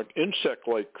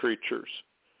 insect-like creatures.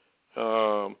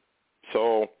 So,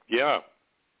 yeah,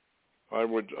 I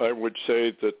would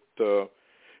say that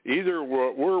either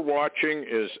what we're watching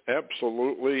is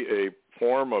absolutely a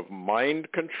form of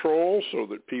mind control so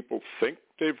that people think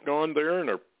they've gone there and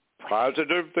are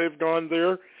positive they've gone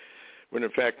there when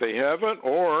in fact they haven't,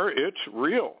 or it's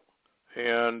real.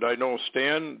 And I know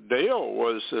Stan Dale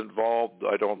was involved.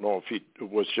 I don't know if he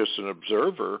was just an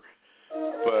observer,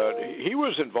 but he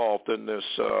was involved in this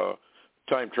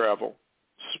time travel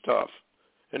stuff.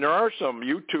 And there are some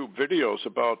YouTube videos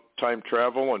about time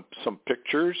travel and some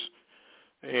pictures.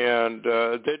 And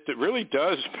that really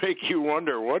does make you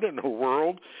wonder what in the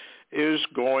world is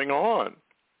going on.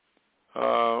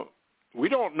 We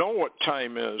don't know what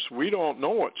time is. We don't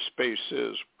know what space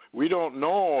is. We don't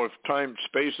know if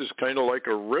time-space is kind of like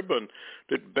a ribbon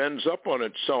that bends up on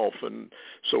itself. And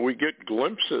so we get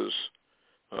glimpses.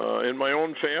 In my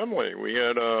own family, we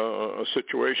had a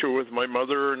situation with my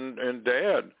mother and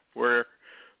dad where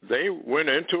they went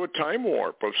into a time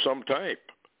warp of some type.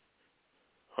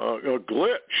 A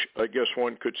glitch, I guess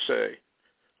one could say.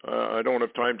 I don't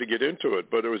have time to get into it,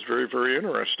 but it was very, very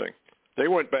interesting. They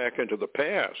went back into the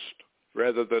past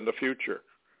rather than the future.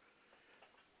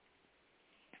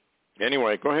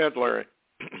 Anyway, go ahead, Larry.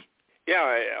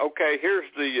 Yeah, okay, here's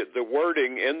the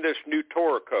wording in this new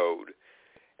Torah code.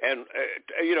 And,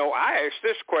 I asked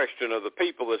this question of the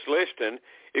people that's listening.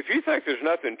 If you think there's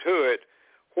nothing to it,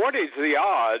 what is the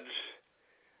odds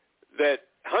that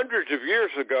hundreds of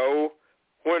years ago,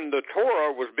 when the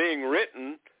Torah was being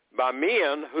written by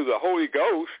men who the Holy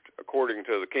Ghost, according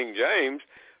to the King James,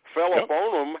 fell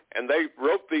upon them and they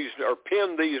wrote these or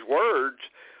penned these words,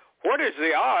 what is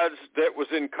the odds that was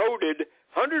encoded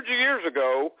hundreds of years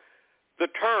ago, the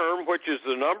term, which is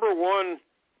the number one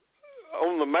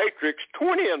on the matrix,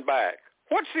 20 and back?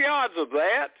 What's the odds of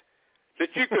that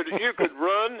you could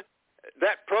run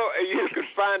that you could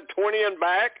find 20 and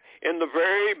back in the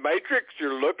very matrix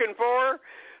you're looking for?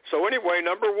 So anyway,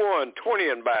 number one, 20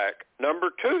 and back. Number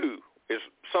two is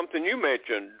something you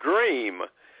mentioned, dream.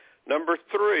 Number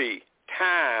three,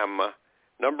 time.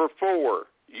 Number four,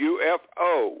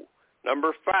 UFO.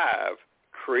 Number five,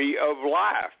 tree of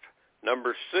life.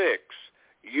 Number six,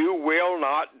 you will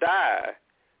not die.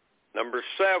 Number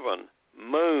seven,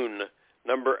 moon.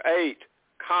 Number eight,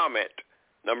 comet.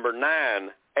 Number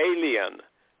nine, alien.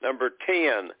 Number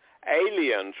 10,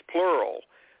 aliens, plural.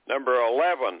 Number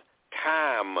 11,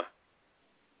 time.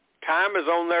 Time is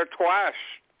on there twice,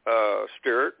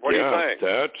 Stuart. What do you think?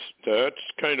 That's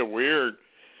kind of weird.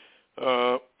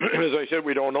 As I said,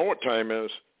 we don't know what time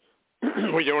is.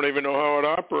 We don't even know how it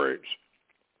operates.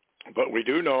 But we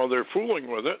do know they're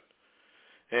fooling with it.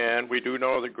 And we do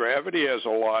know that gravity has a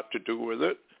lot to do with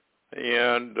it.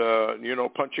 And,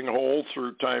 punching holes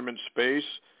through time and space,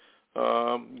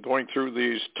 going through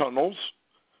these tunnels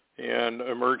and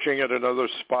emerging at another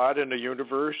spot in the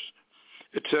universe,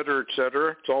 et cetera, et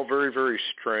cetera. It's all very, very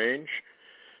strange.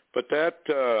 But that,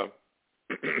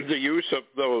 the use of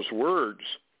those words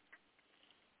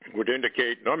would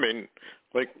indicate,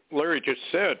 like Larry just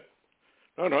said,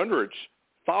 not hundreds,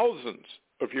 thousands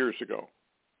of years ago.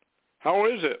 How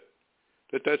is it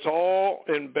that that's all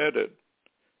embedded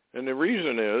And the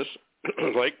reason is,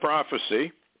 like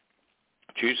prophecy,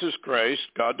 Jesus Christ,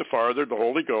 God the Father, the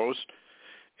Holy Ghost,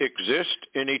 exist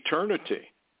in eternity.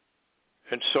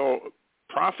 And so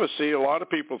prophecy, a lot of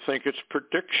people think it's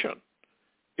prediction.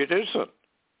 It isn't.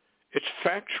 It's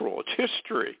factual. It's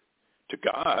history. To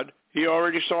God, he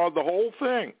already saw the whole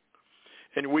thing.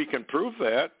 And we can prove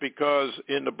that because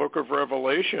in the book of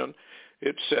Revelation,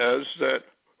 it says that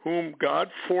whom God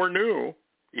foreknew,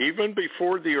 even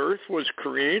before the earth was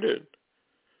created,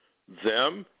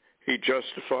 them he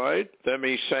justified, them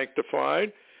he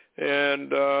sanctified,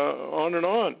 and on and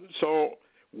on. So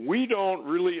we don't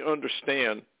really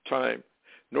understand time,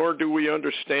 nor do we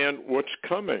understand what's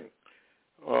coming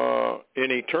in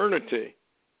eternity,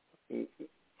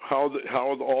 how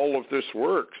all of this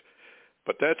works.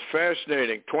 But that's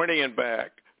fascinating. 20 and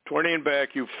back,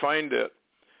 you find it.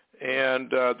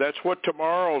 And that's what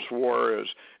tomorrow's war is.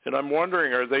 And I'm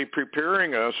wondering, are they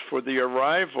preparing us for the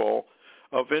arrival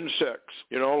of insects,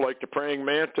 like the praying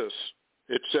mantis,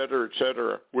 et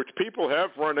cetera, which people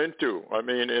have run into. I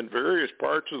mean, in various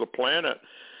parts of the planet,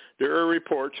 there are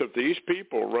reports of these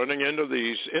people running into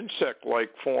these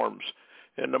insect-like forms.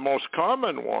 And the most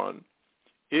common one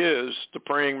is the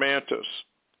praying mantis.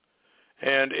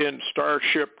 And in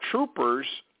Starship Troopers,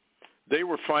 they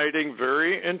were fighting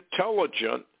very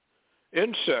intelligent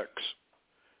insects.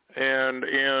 And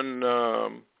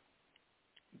in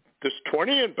this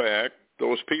 20 and back,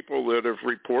 those people that have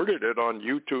reported it on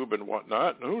YouTube and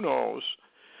whatnot, who knows,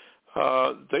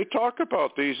 they talk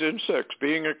about these insects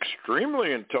being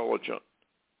extremely intelligent.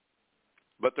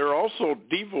 But they're also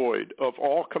devoid of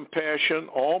all compassion,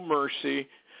 all mercy,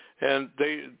 and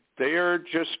they are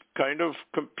just kind of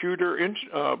computer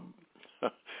insects.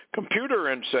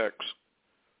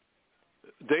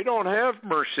 They don't have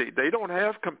mercy. They don't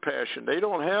have compassion. They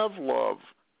don't have love.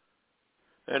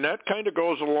 And that kind of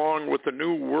goes along with the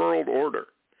New World Order.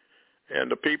 And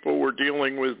the people we're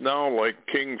dealing with now, like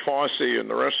King Fossey and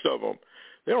the rest of them,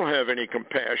 they don't have any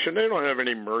compassion. They don't have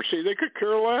any mercy. They could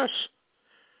care less.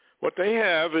 What they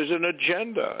have is an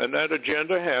agenda, and that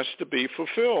agenda has to be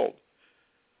fulfilled.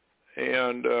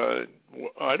 And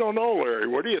I don't know, Larry.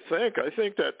 What do you think? I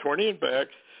think that 20 and back,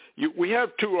 we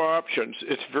have two options.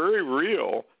 It's very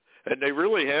real, and they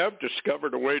really have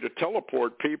discovered a way to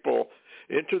teleport people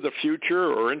into the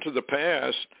future or into the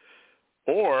past,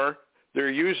 or they're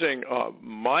using a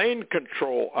mind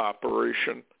control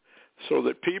operation so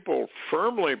that people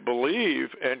firmly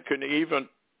believe and can even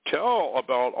tell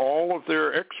about all of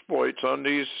their exploits on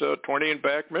these 20 and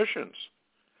back missions.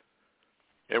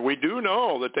 And we do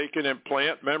know that they can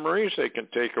implant memories, they can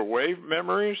take away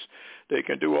memories, they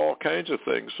can do all kinds of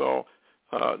things. So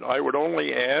I would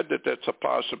only add that that's a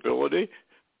possibility.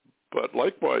 But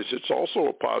likewise, it's also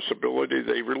a possibility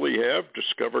they really have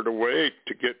discovered a way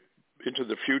to get into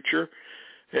the future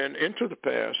and into the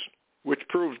past, which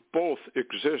proves both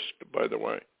exist, by the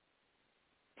way.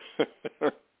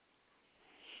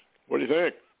 What do you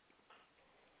think?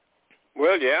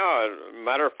 Well, yeah,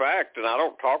 matter of fact, and I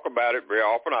don't talk about it very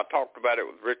often. I talked about it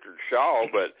with Richard Shaw,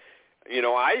 but,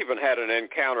 I even had an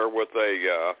encounter with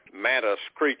a mantis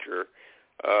creature.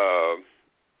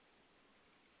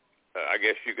 I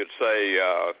guess you could say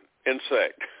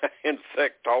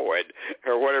insectoid,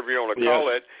 or whatever you want to call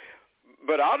it.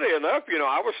 But oddly enough,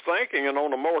 I was thinking, and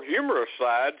on a more humorous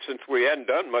side, since we hadn't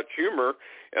done much humor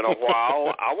in a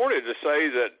while, I wanted to say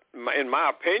that, in my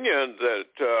opinion, that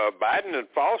Biden and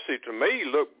Fossey, to me,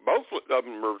 both of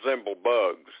them resemble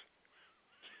bugs.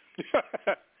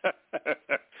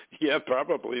 Yeah,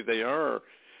 probably they are.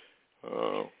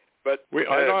 But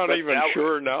I'm not even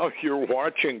sure now if you're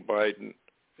watching Biden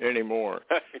anymore.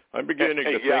 I'm beginning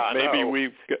to think maybe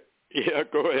we've got,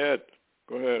 go ahead.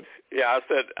 Yeah, I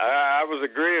said, I was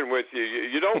agreeing with you.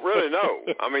 You don't really know.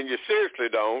 I mean, you seriously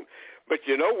don't. But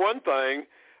you know one thing,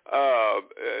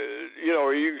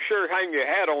 you sure hang your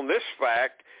hat on this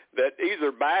fact that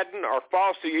either Biden or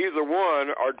Fossey, either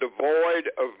one, are devoid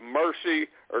of mercy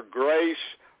or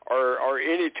grace or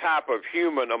any type of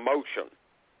human emotion.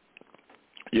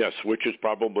 Yes, which is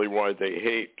probably why they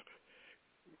hate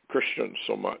Christians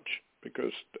so much.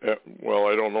 Because, I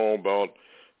don't know about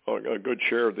a good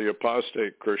share of the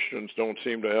apostate Christians don't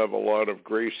seem to have a lot of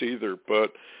grace either.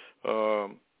 But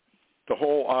the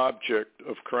whole object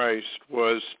of Christ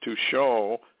was to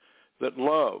show that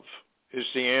love is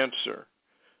the answer.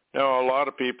 Now, a lot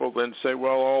of people then say,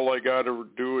 well, all I got to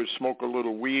do is smoke a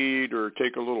little weed or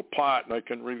take a little pot and I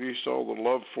can release all the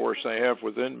love force I have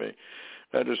within me.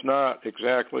 That is not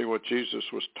exactly what Jesus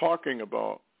was talking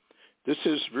about. This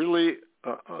is really,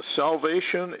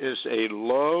 salvation is a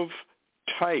love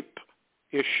type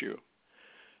issue.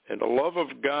 And the love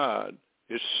of God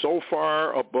is so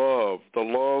far above the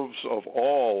loves of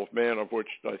all of man, of which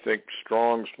I think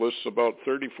Strong's lists about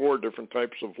 34 different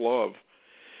types of love.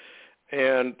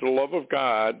 And the love of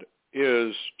God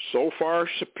is so far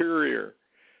superior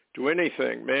to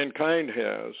anything mankind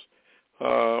has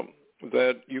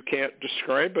that you can't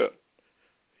describe it.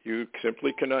 You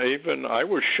simply cannot even, I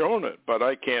was shown it, but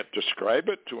I can't describe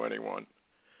it to anyone.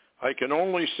 I can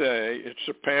only say it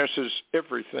surpasses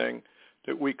everything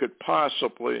that we could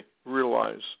possibly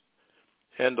realize.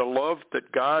 And the love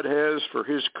that God has for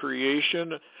his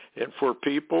creation and for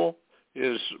people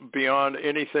is beyond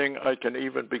anything I can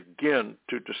even begin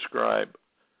to describe.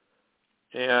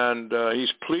 And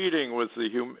he's pleading with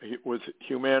with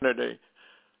humanity.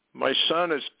 My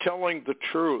son is telling the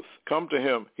truth. Come to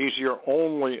him. He's your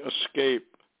only escape.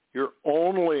 Your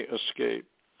only escape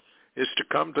is to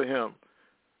come to him.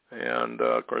 And,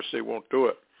 of course, they won't do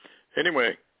it.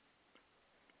 Anyway,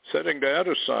 setting that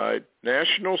aside,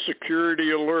 national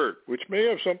security alert, which may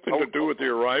have something to do with the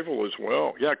arrival as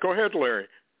well. Yeah, go ahead, Larry.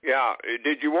 Yeah.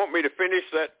 Did you want me to finish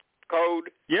that code?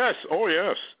 Yes. Oh,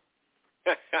 yes.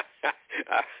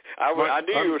 I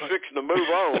knew you were fixing to move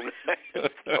on.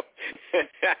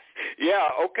 Yeah,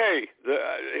 okay.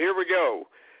 Here we go.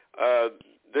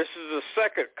 This is the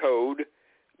second code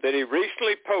that he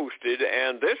recently posted,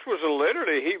 and this was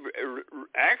literally, he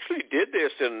actually did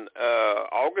this in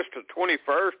August of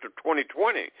 21st of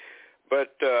 2020,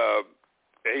 but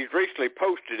he's recently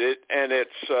posted it, and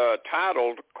it's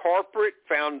titled Corporate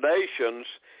Foundations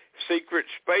Secret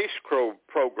Space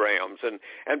Programs.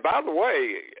 And by the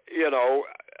way, you know,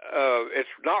 it's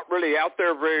not really out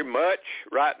there very much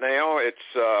right now.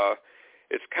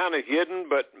 It's kind of hidden,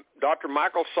 but Dr.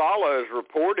 Michael Salla is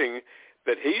reporting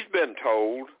that he's been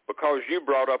told, because you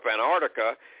brought up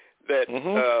Antarctica, that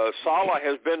Salla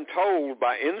has been told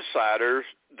by insiders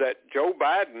that Joe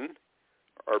Biden,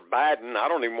 or Biden, I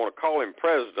don't even want to call him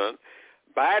president,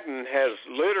 Biden has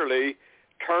literally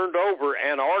turned over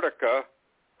Antarctica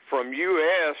from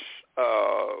U.S.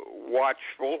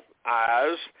 watchful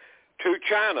eyes to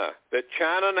China, that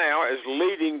China now is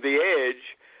leading the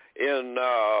edge in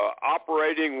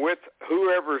operating with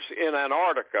whoever's in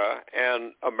Antarctica,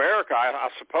 and America, I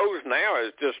suppose now,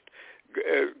 is just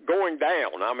going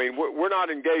down. I mean, we're not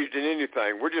engaged in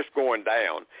anything. We're just going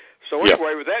down. So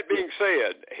anyway, with that being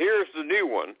said, here's the new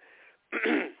one.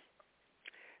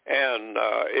 And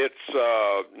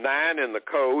it's 9 in the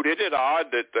code. Isn't it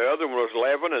odd that the other one was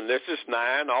 11 and this is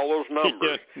 9, all those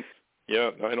numbers?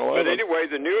 Yeah, 9/11. But anyway,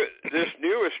 this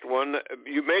newest one,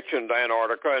 you mentioned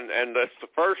Antarctica, and that's the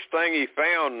first thing he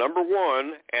found. Number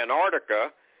 1,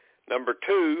 Antarctica. Number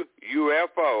 2,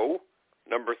 UFO.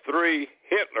 Number 3,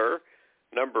 Hitler.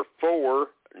 Number 4,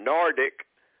 Nordic.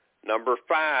 Number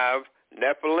 5,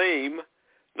 Nephilim.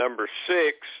 Number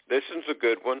 6, this is a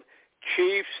good one,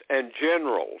 Chiefs and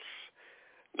Generals.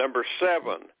 Number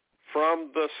 7,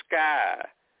 From the Sky.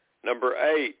 Number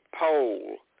 8,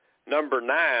 Pole. Number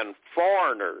 9,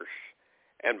 Foreigners.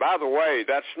 And by the way,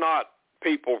 that's not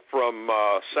people from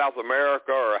South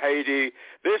America or Haiti.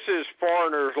 This is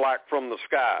foreigners like from the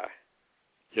sky.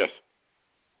 Yes.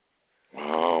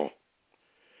 Wow.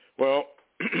 Well,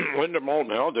 Linda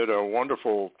Moulton did a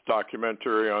wonderful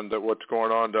documentary on what's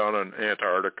going on down in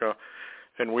Antarctica.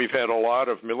 And we've had a lot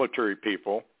of military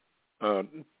people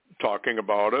talking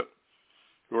about it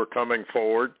who are coming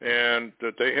forward, and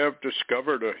that they have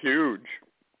discovered a huge,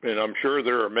 and I'm sure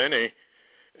there are many,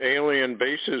 alien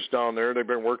bases down there. They've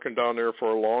been working down there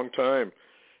for a long time.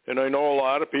 And I know a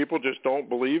lot of people just don't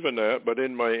believe in that, but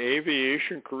in my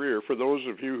aviation career, for those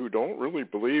of you who don't really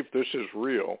believe this is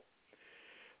real,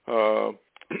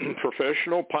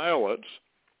 professional pilots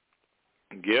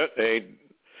get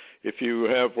if you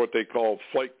have what they call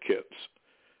flight kits,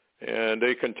 and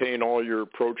they contain all your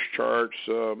approach charts,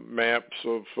 maps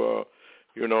of,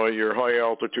 your high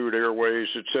altitude airways,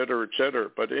 et cetera, et cetera.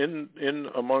 But in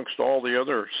amongst all the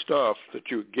other stuff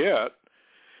that you get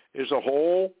is a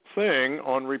whole thing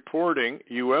on reporting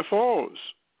UFOs.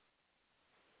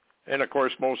 And of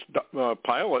course, most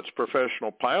pilots,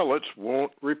 professional pilots,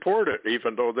 won't report it,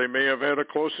 even though they may have had a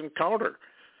close encounter.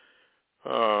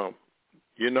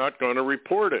 You're not going to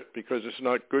report it because it's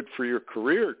not good for your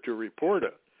career to report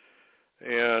it.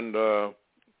 And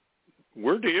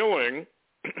we're dealing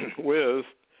with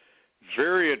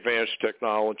very advanced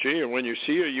technology. And when you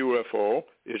see a UFO,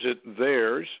 is it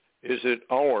theirs? Is it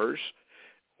ours?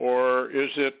 Or is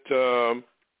it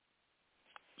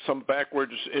some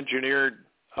backwards engineered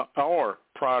our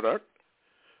product?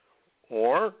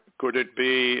 Or could it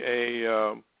be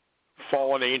a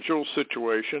fallen angel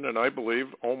situation? And I believe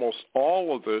almost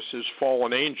all of this is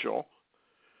fallen angel.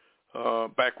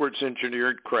 backwards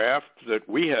engineered craft that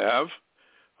we have.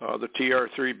 The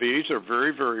TR-3Bs are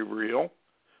very, very real.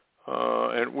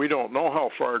 And we don't know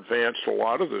how far advanced a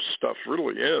lot of this stuff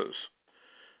really is.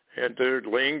 And they're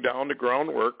laying down the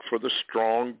groundwork for the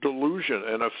strong delusion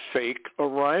and a fake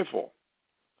arrival.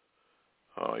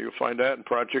 You'll find that in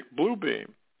Project Bluebeam.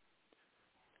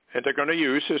 And they're going to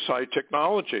use this high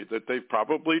technology that they've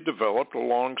probably developed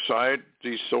alongside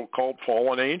these so-called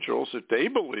fallen angels that they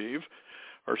believe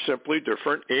are simply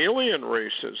different alien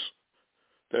races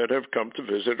that have come to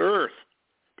visit Earth.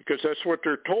 Because that's what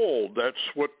they're told. That's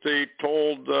what they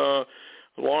told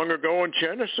long ago in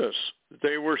Genesis.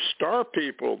 They were star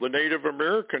people. The Native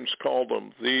Americans called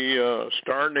them the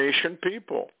Star Nation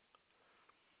people.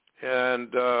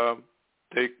 And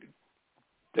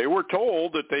they were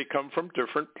told that they come from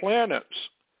different planets.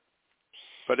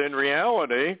 But in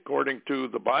reality, according to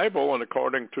the Bible and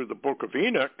according to the Book of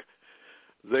Enoch,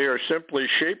 they are simply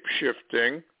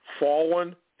shape-shifting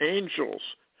fallen angels.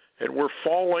 And we're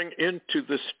falling into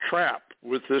this trap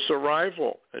with this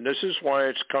arrival. And this is why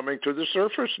it's coming to the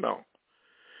surface now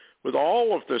with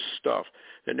all of this stuff.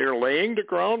 And they're laying the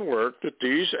groundwork that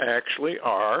these actually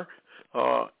are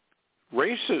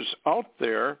races out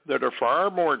there that are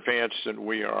far more advanced than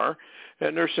we are.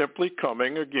 And they're simply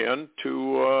coming again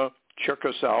to check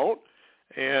us out.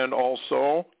 And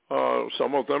also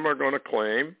some of them are going to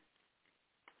claim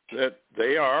that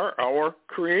they are our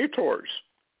creators.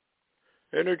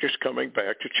 And they're just coming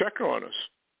back to check on us.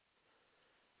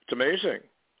 It's amazing.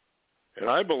 And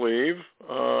I believe,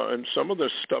 and some of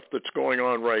this stuff that's going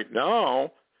on right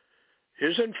now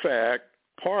is in fact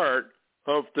part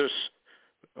of this,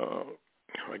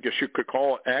 I guess you could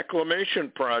call it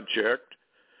acclimation project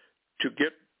to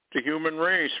get the human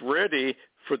race ready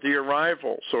for the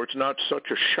arrival so it's not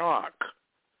such a shock.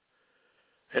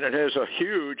 And it has a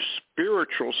huge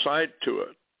spiritual side to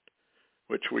it,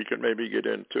 which we can maybe get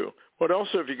into. What else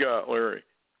have you got, Larry?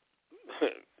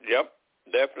 Yep,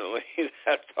 definitely.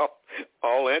 That's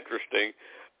all interesting.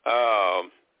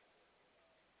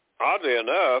 Oddly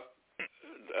enough,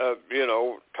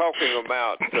 talking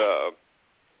about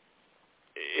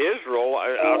Israel,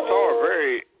 I saw a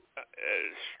very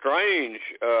strange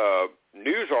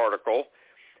news article,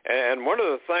 and one of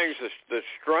the things that's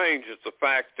strange is the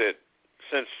fact that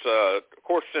since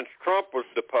Trump was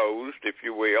deposed, if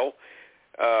you will,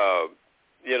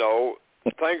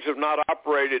 things have not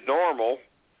operated normal,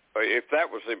 if that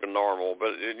was even normal,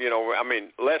 but,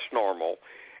 less normal.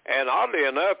 And oddly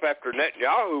enough, after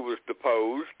Netanyahu was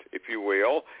deposed, if you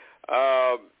will,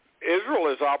 Israel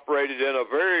has operated in a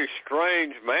very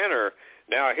strange manner.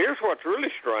 Now, here's what's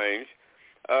really strange.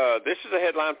 This is a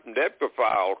headline from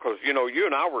Debka-File, because, you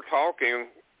and I were talking,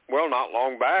 not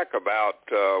long back about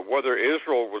whether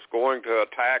Israel was going to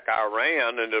attack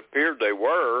Iran, and it appeared they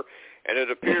were. And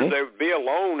it appeared they would be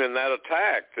alone in that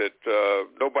attack, that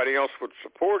nobody else would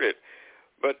support it.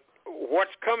 But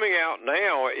what's coming out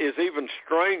now is even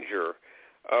stranger,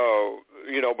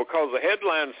 because the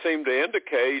headlines seem to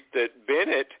indicate that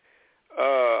Bennett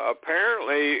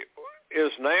apparently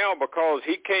is now, because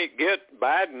he can't get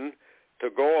Biden to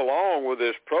go along with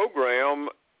this program,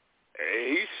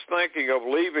 he's thinking of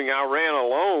leaving Iran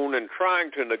alone and trying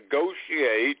to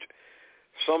negotiate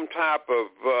some type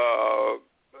of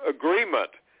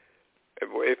agreement.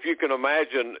 If you can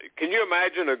you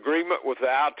imagine agreement with the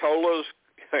Ayatollahs?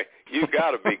 You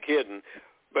got to be kidding.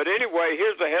 But anyway,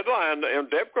 here's the headline in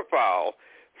Debka-File.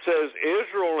 Says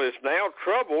Israel is now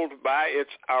troubled by its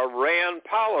Iran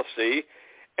policy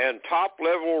and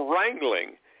top-level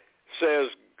wrangling. Says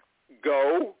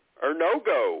go or no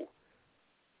go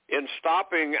in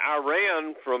stopping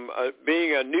Iran from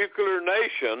being a nuclear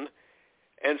nation,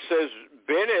 and says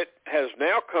Bennett has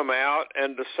now come out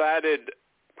and decided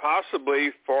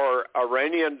possibly for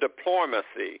Iranian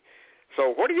diplomacy.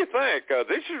 So what do you think?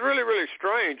 This is really, really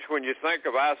strange when you think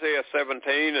of Isaiah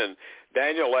 17 and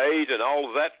Daniel 8 and all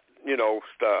of that,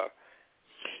 stuff.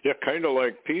 Yeah, kind of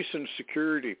like peace and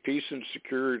security,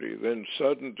 then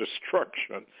sudden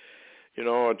destruction.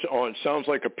 It sounds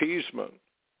like appeasement,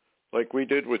 like we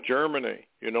did with Germany.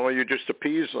 You just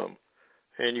appease them.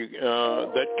 And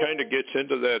that kind of gets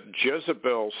into that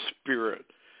Jezebel spirit.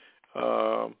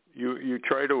 You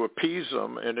try to appease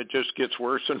them, and it just gets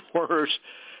worse and worse.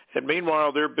 And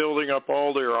meanwhile, they're building up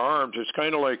all their arms. It's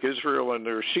kind of like Israel and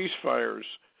their ceasefires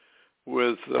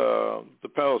with the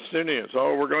Palestinians.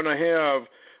 Oh, we're going to have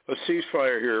a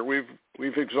ceasefire here.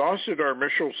 We've exhausted our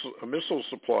missile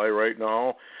supply right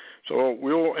now, so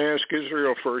we'll ask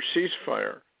Israel for a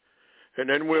ceasefire, and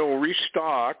then we'll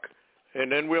restock. And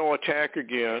then we'll attack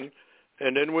again,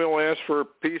 and then we'll ask for a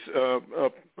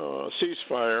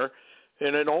ceasefire,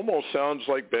 And it almost sounds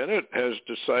like Bennett has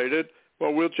decided,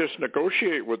 well, we'll just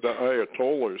negotiate with the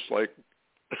Ayatollahs,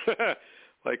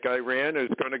 like Iran is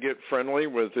going to get friendly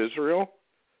with Israel.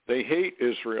 They hate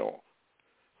Israel.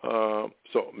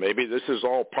 So maybe this is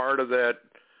all part of that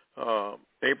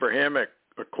Abrahamic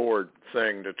Accord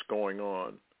thing that's going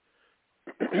on.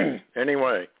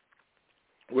 Anyway,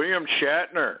 William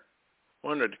Shatner.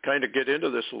 Wanted to kind of get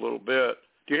into this a little bit.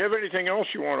 Do you have anything else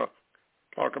you want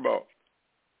to talk about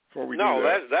before we do that? No,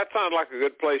 that sounds like a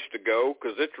good place to go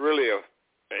because it's really an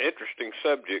interesting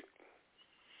subject.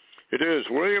 It is.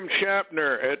 William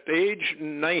Shatner, at age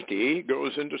 90,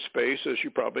 goes into space, as you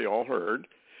probably all heard,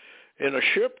 in a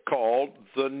ship called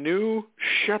the New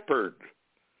Shepard.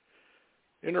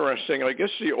 Interesting. I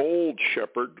guess the old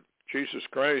Shepherd, Jesus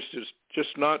Christ, is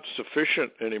just not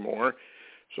sufficient anymore.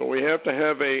 So we have to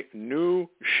have a new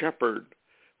shepherd,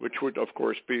 which would, of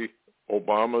course, be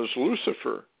Obama's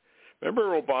Lucifer.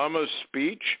 Remember Obama's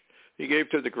speech he gave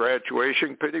to the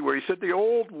graduation committee where he said the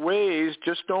old ways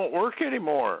just don't work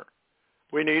anymore.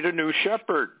 We need a new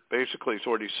shepherd, basically is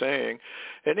what he's saying.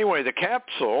 Anyway, the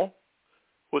capsule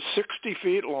was 60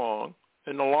 feet long,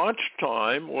 and the launch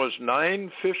time was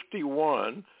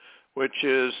 9:51, which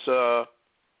is a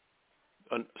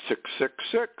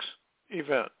 666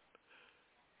 event.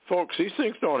 Folks, these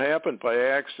things don't happen by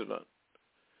accident.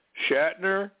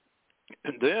 Shatner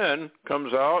then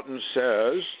comes out and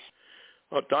says,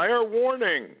 a dire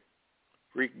warning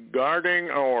regarding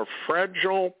our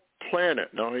fragile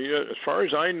planet. Now, as far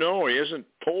as I know, he hasn't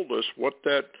told us what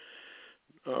that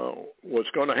was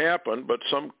going to happen, but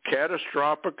some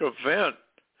catastrophic event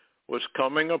was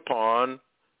coming upon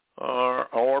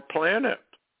our planet.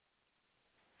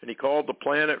 And he called the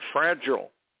planet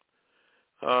fragile.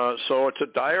 So it's a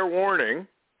dire warning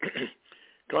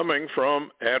coming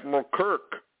from Admiral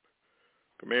Kirk,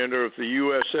 commander of the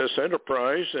USS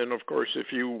Enterprise. And, of course,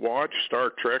 if you watch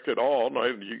Star Trek at all, and I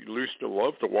used to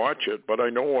love to watch it, but I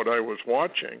know what I was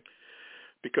watching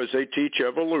because they teach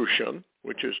evolution,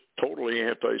 which is totally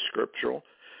anti-scriptural,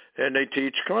 and they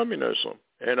teach communism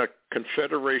and a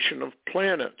confederation of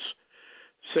planets.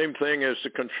 Same thing as the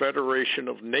Confederation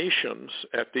of Nations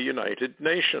at the United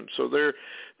Nations. So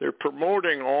they're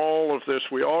promoting all of this.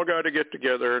 We all got to get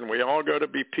together and we all got to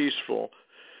be peaceful.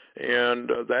 And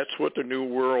that's what the New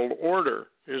World Order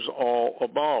is all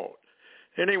about.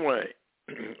 Anyway,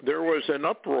 there was an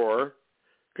uproar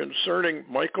concerning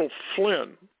Michael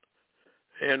Flynn.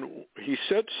 And he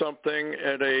said something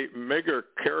at a mega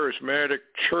charismatic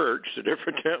church that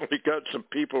evidently got some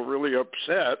people really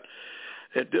upset.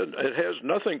 It has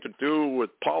nothing to do with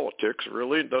politics,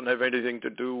 really. It doesn't have anything to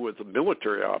do with the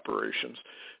military operations.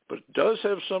 But it does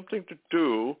have something to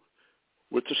do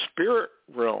with the spirit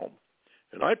realm.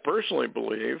 And I personally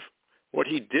believe what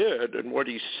he did and what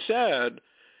he said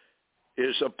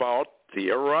is about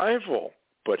the arrival.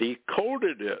 But he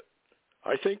coded it.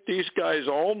 I think these guys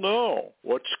all know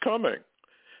what's coming.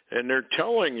 And they're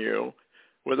telling you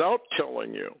without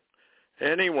telling you.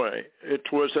 Anyway,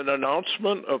 it was an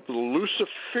announcement of the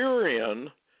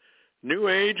Luciferian New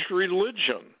Age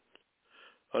religion,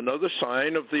 another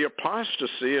sign of the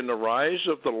apostasy and the rise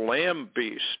of the Lamb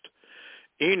beast.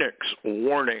 Enoch's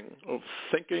warning of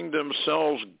thinking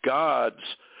themselves gods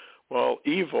while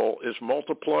evil is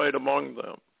multiplied among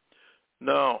them.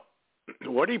 Now,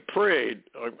 what he prayed,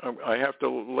 I have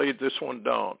to lay this one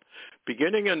down.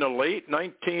 Beginning in the late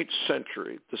 19th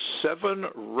century, the 7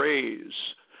 rays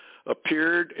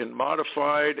appeared in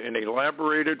modified and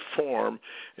elaborated form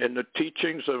in the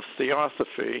teachings of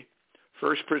Theosophy,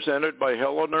 first presented by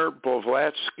Helena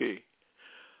Blavatsky,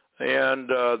 and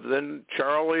then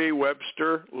Charlie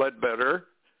Webster Ledbetter,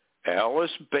 Alice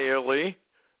Bailey,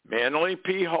 Manly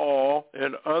P. Hall,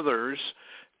 and others,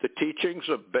 the teachings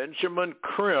of Benjamin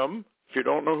Krim. If you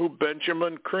don't know who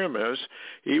Benjamin Krim is,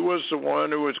 he was the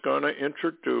one who was going to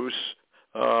introduce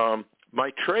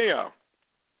Maitreya.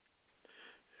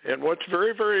 And what's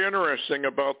very, very interesting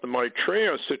about the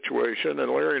Maitreya situation,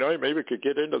 and Larry and I maybe could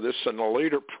get into this in a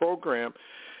later program,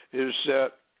 is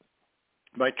that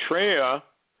Maitreya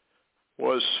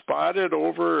was spotted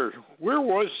over, where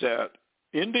was that?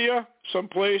 India,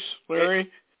 someplace, Larry?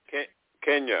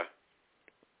 Kenya.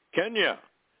 Kenya.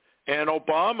 And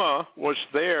Obama was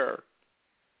there.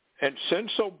 And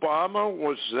since Obama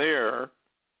was there,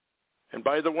 and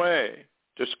by the way,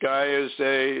 this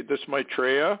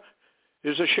Maitreya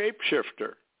is a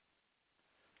shapeshifter.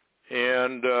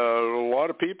 And a lot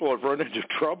of people have run into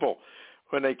trouble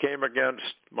when they came against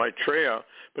Maitreya.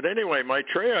 But anyway,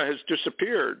 Maitreya has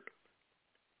disappeared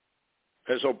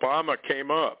as Obama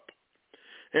came up.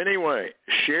 Anyway,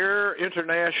 Share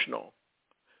International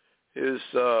is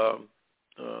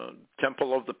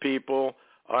Temple of the People,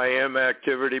 I Am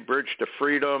Activity, Bridge to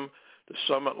Freedom, the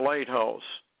Summit Lighthouse,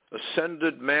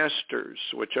 Ascended Masters,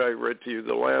 which I read to you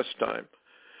the last time,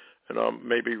 and I'll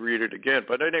maybe read it again.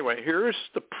 But anyway, here's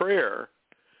the prayer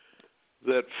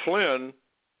that Flynn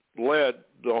led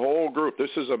the whole group. This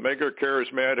is a mega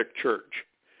charismatic church.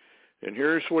 And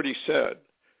here's what he said.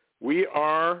 We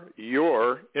are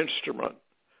your instrument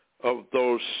of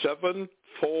those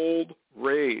sevenfold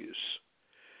rays,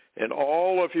 and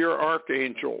all of your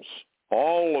archangels,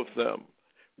 all of them.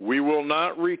 We will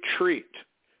not retreat.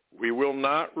 We will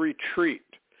not retreat.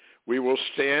 We will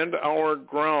stand our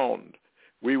ground.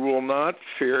 We will not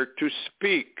fear to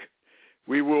speak.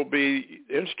 We will be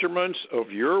instruments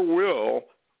of your will,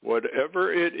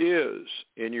 whatever it is,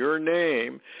 in your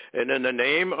name, and in the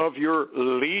name of your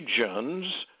legions,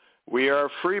 we are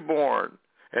freeborn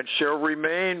and shall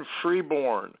remain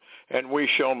freeborn, and we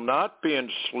shall not be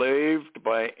enslaved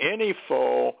by any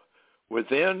foe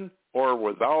within or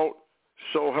without,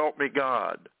 so help me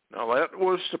God. Now that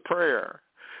was the prayer.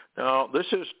 Now this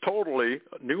is totally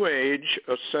New Age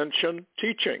ascension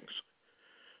teachings.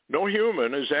 No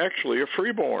human is actually a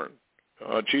freeborn.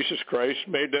 Jesus Christ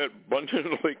made that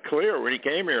abundantly clear when he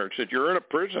came here. He said, you're in a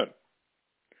prison,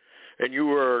 and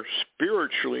you are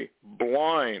spiritually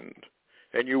blind,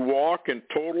 and you walk in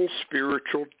total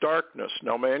spiritual darkness.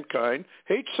 Now mankind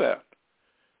hates that.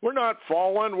 We're not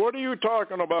fallen. What are you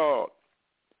talking about?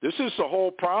 This is the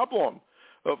whole problem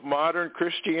of modern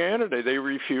Christianity. They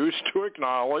refuse to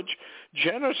acknowledge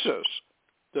Genesis,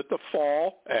 that the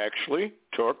fall actually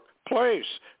took place.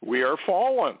 We are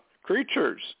fallen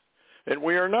creatures, and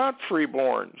we are not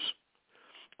freeborns.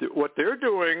 What they're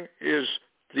doing is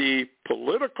the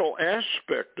political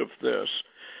aspect of this,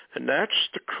 and that's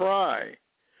the cry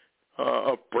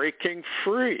of breaking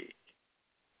free.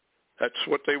 That's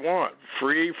what they want,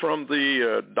 free from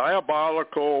the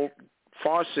diabolical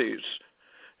Faucis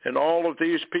and all of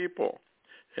these people.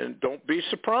 And don't be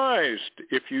surprised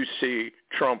if you see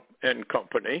Trump and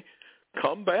company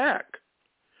come back.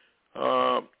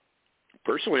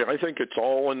 Personally, I think it's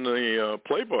all in the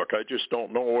playbook. I just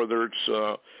don't know whether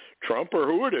it's Trump or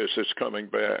who it is that's coming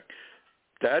back.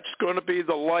 That's going to be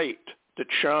the light that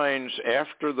shines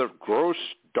after the gross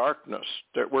darkness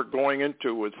that we're going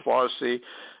into with Fauci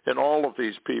and all of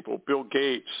these people, Bill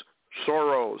Gates,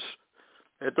 Soros,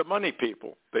 and the money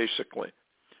people, basically.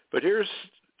 But here's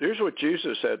what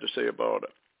Jesus had to say about it.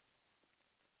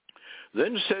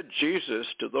 Then said Jesus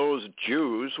to those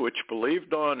Jews which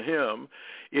believed on him,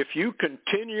 if you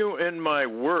continue in my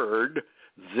word,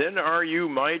 then are you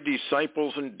my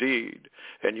disciples indeed,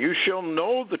 and you shall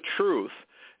know the truth,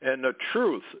 and the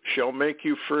truth shall make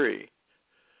you free.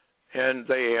 And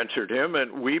they answered him,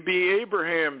 and we be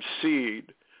Abraham's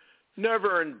seed,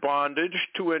 never in bondage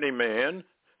to any man.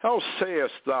 How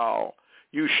sayest thou,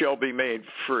 you shall be made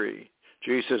free?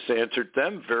 Jesus answered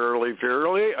them, verily,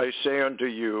 verily, I say unto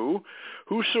you,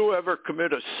 whosoever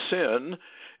committeth sin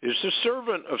is the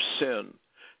servant of sin.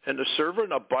 And the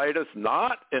servant abideth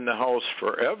not in the house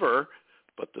forever,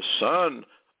 but the Son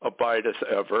abideth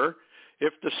ever.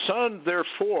 If the Son,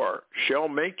 therefore, shall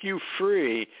make you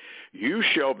free, you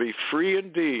shall be free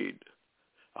indeed.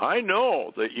 I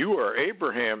know that you are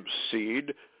Abraham's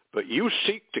seed, but you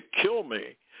seek to kill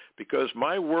me, because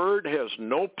my word has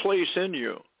no place in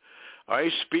you. I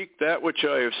speak that which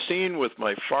I have seen with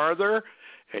my Father,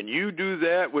 and you do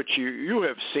that which you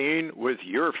have seen with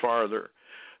your father.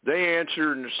 They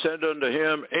answered and said unto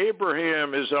him,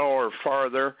 Abraham is our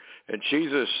father. And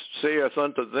Jesus saith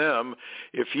unto them,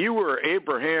 if you were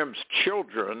Abraham's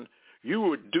children, you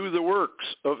would do the works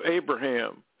of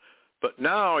Abraham. But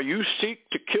now you seek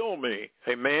to kill me,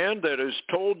 a man that has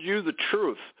told you the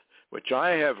truth, which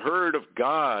I have heard of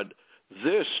God.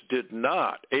 This did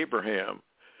not Abraham.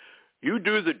 You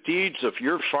do the deeds of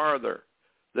your father.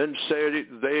 Then said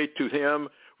they to him,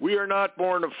 we are not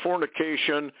born of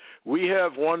fornication. We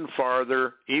have one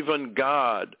Father, even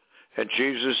God. And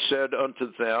Jesus said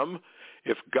unto them,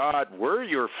 if God were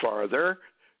your Father,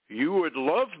 you would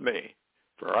love me.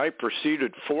 For I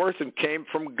proceeded forth and came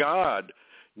from God.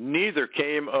 Neither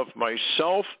came of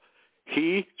myself.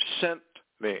 He sent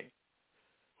me.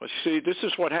 Well, see, this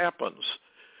is what happens.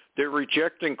 They're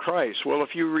rejecting Christ. Well,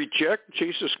 if you reject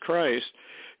Jesus Christ,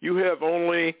 you have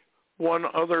only one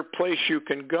other place you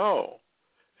can go.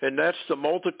 And that's the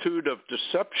multitude of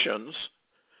deceptions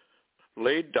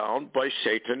laid down by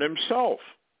Satan himself.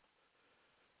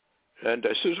 And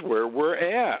this is where we're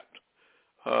at.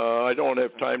 I don't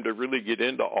have time to really get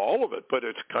into all of it, but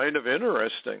it's kind of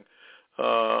interesting.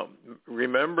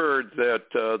 remember that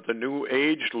the New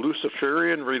Age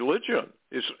Luciferian religion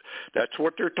that's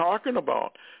what they're talking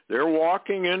about. They're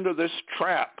walking into this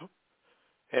trap,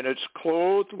 and it's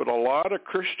clothed with a lot of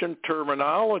Christian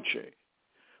terminology.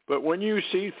 But when you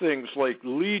see things like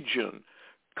legion,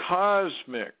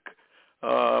 cosmic,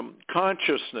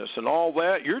 consciousness, and all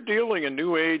that, you're dealing in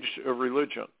New Age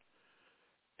religion.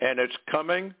 And it's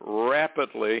coming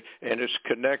rapidly, and it's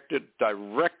connected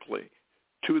directly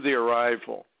to the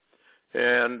arrival.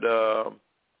 And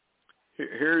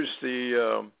here's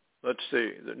the, let's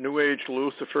see, the New Age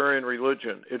Luciferian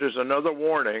religion. It is another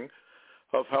warning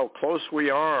of how close we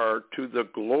are to the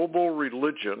global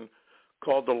religion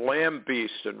called the Lamb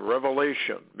Beast in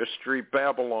Revelation, Mystery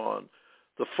Babylon,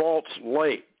 the false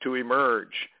light to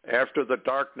emerge after the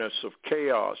darkness of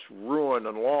chaos, ruin,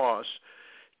 and loss,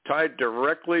 tied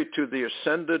directly to the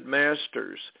ascended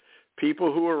masters,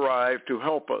 people who arrive to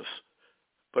help us.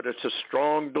 But it's a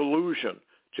strong delusion,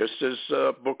 just as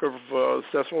the book of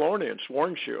Thessalonians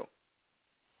warns you.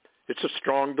 It's a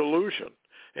strong delusion,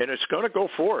 and it's going to go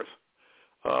forth.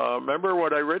 Remember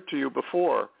what I read to you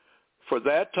before. For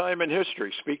that time in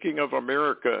history, speaking of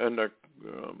America and the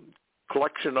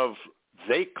collection of,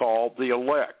 they call the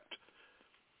elect,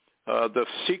 the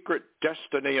secret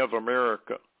destiny of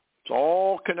America. It's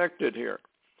all connected here.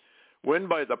 When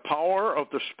by the power of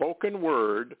the spoken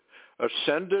word,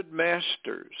 ascended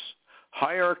masters,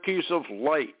 hierarchies of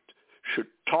light, should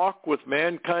talk with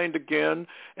mankind again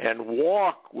and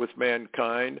walk with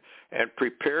mankind and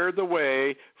prepare the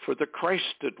way for the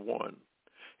Christed one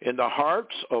in the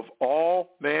hearts of all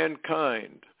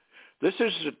mankind. This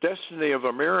is the destiny of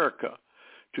America,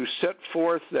 to set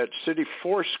forth that city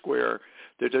foursquare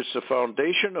that is the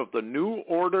foundation of the new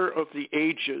order of the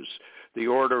ages, the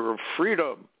order of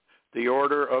freedom, the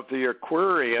order of the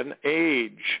Aquarian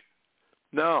age.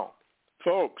 Now,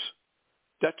 folks,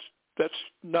 that's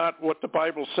not what the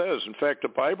Bible says. In fact, the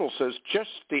Bible says just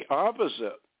the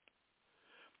opposite.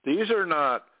 These are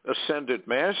not ascended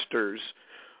masters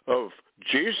of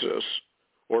Jesus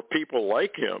or people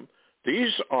like him.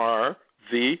 These are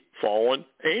the fallen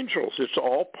angels. It's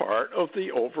all part of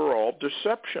the overall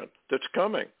deception that's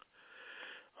coming.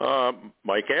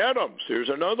 Mike Adams, here's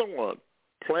another one.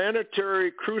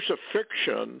 Planetary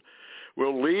crucifixion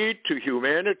will lead to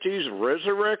humanity's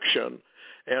resurrection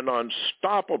and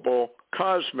unstoppable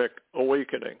cosmic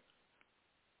awakening.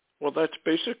 Well, that's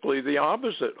basically the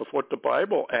opposite of what the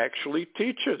Bible actually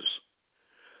teaches.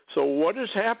 So what is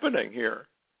happening here?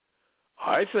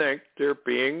 I think they're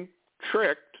being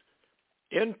tricked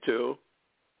into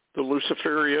the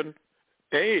Luciferian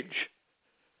age.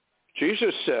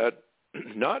 Jesus said,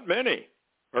 not many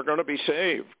are going to be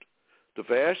saved. The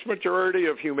vast majority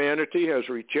of humanity has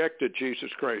rejected Jesus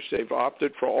Christ. They've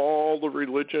opted for all the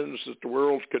religions that the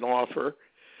world can offer.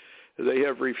 They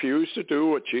have refused to do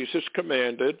what Jesus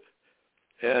commanded,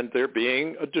 and they're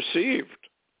being deceived.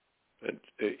 And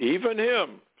even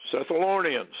him,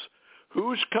 Thessalonians,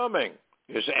 who's coming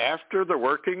is after the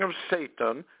working of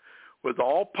Satan with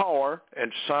all power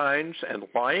and signs and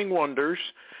lying wonders,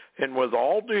 and with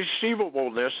all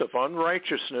deceivableness of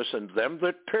unrighteousness in them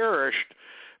that perished,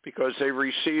 because they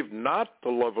received not the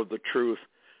love of the truth,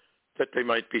 that they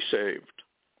might be saved.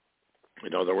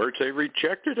 In other words, they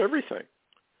rejected everything,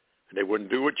 and they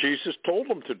wouldn't do what Jesus told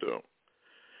them to do.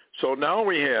 So now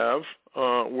we have,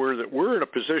 we're in a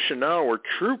position now where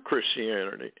true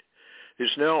Christianity is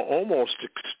now almost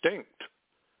extinct,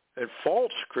 and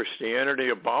false Christianity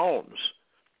abounds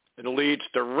and leads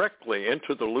directly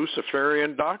into the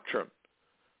Luciferian doctrine,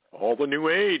 all the New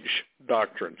Age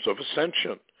doctrines of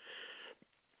ascension.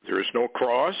 There is no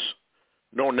cross,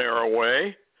 no narrow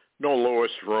way, no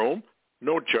lowest room,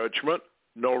 no judgment,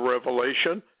 no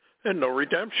revelation, and no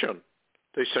redemption.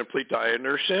 They simply die in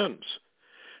their sins.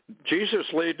 Jesus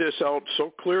laid this out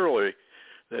so clearly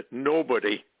that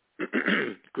nobody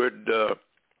could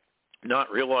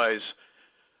not realize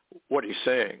what he's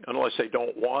saying, unless they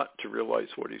don't want to realize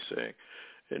what he's saying.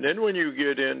 And then when you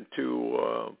get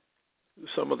into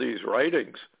some of these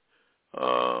writings,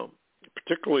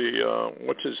 particularly,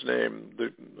 what's his name,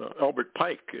 Albert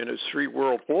Pike in his 3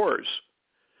 World Wars,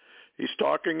 he's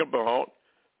talking about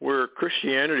where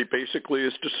Christianity basically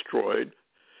is destroyed,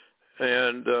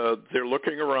 and they're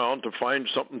looking around to find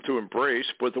something to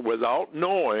embrace, but without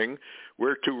knowing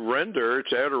where to render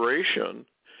its adoration,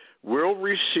 will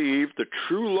receive the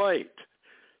true light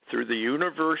through the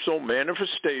universal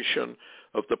manifestation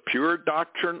of the pure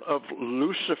doctrine of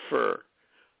Lucifer,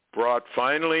 brought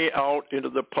finally out into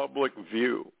the public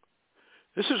view.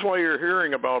 This is why you're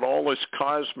hearing about all this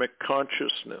cosmic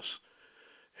consciousness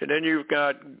And then you've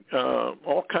got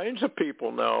all kinds of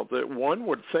people now that one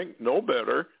would think know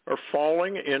better are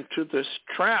falling into this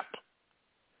trap.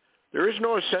 There is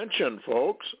no ascension,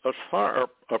 folks,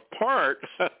 apart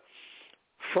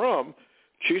from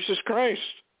Jesus Christ.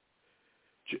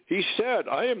 He said,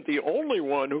 I am the only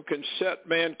one who can set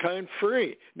mankind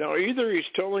free. Now, either he's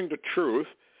telling the truth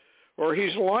or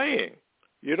he's lying.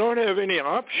 You don't have any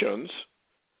options.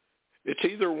 It's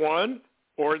either one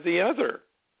or the other.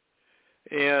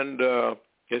 And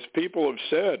as people have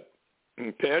said,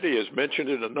 and Patty has mentioned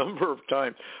it a number of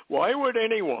times, why would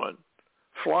anyone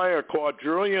fly a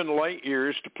quadrillion light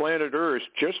years to planet Earth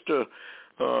just to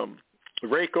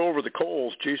rake over the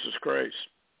coals Jesus Christ?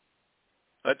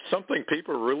 That's something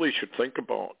people really should think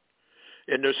about.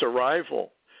 And this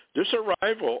arrival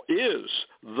is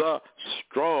the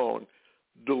strong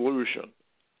delusion.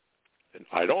 And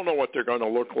I don't know what they're going to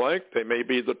look like. They may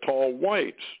be the tall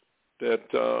whites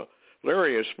that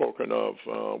Larry has spoken of.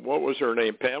 What was her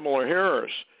name? Pamela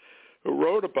Harris, who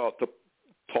wrote about the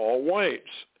tall whites.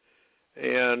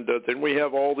 And then we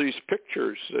have all these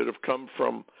pictures that have come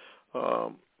from,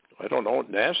 I don't know,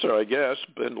 NASA, I guess,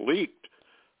 been leaked.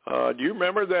 Do you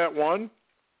remember that one,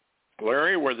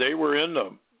 Larry, where they were in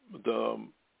the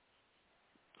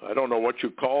I don't know what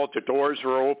you call it, the doors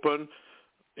were open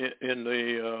in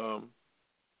the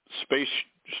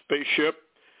spaceship,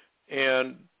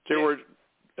 and there were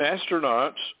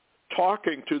astronauts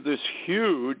talking to this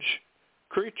huge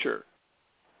creature.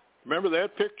 Remember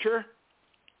that picture?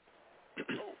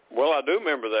 Well, I do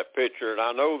remember that picture, and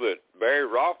I know that Barry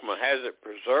Rothman has it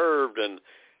preserved and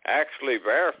actually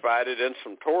verified it in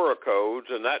some Torah codes,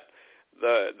 and that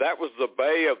was the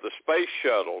bay of the space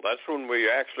shuttle. That's when we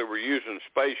actually were using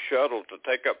space shuttle to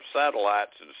take up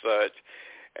satellites and such.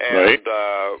 And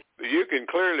right. You can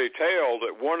clearly tell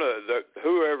that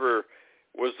whoever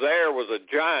was there was a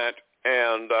giant,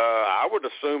 and I would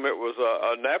assume it was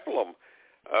a Nephilim.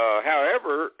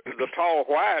 However, the tall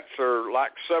whites are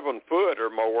like 7 foot or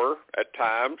more at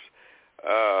times,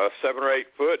 7 or 8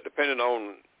 foot, depending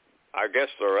on, I guess,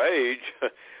 their age.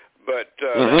 But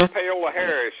that's Paola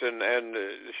Harris, and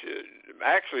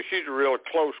actually she's a real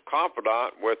close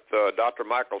confidant with Dr.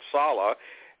 Michael Sala.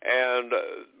 And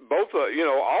both,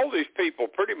 all these people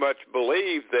pretty much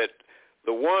believe that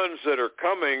the ones that are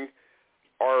coming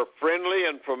are friendly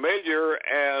and familiar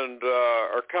and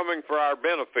are coming for our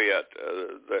benefit.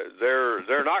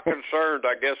 They're not concerned,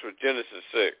 I guess, with Genesis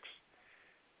 6.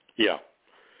 Yeah.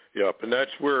 Yep, and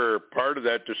that's where part of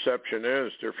that deception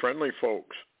is. They're friendly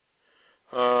folks.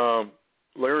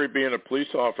 Larry, being a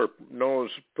police officer,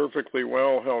 knows perfectly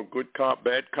well how good cop,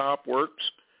 bad cop works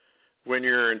when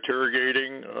you're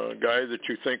interrogating a guy that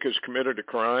you think has committed a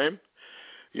crime.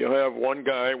 You have one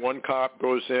cop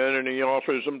goes in and he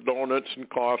offers him donuts and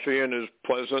coffee and is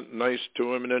pleasant and nice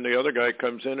to him, and then the other guy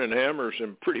comes in and hammers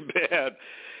him pretty bad.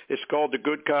 It's called the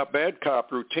good cop, bad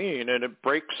cop routine, and it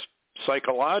breaks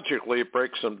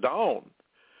them down.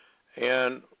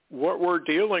 And what we're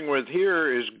dealing with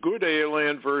here is good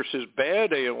alien versus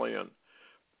bad alien.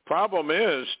 Problem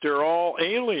is, they're all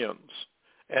aliens,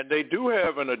 and they do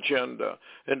have an agenda,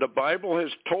 and the Bible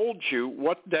has told you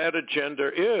what that agenda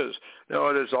is. Now,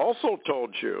 it has also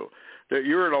told you that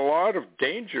you're in a lot of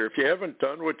danger if you haven't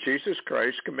done what Jesus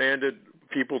Christ commanded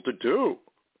people to do.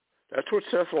 That's what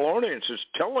Thessalonians is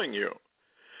telling you.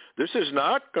 This is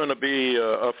not going to be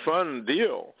a fun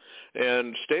deal.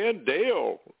 And Stan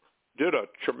Dale did a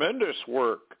tremendous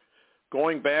work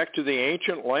going back to the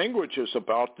ancient languages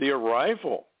about the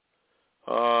arrival.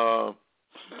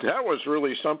 That was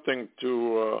really something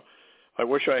to, I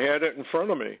wish I had it in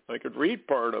front of me. I could read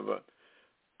part of it.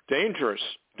 Dangerous.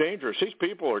 These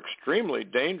people are extremely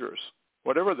dangerous,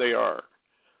 whatever they are.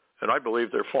 And I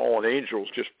believe they're fallen angels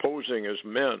just posing as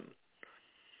men.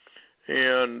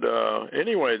 And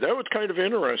anyway, that was kind of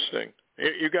interesting.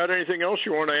 You got anything else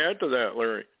you want to add to that,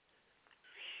 Larry?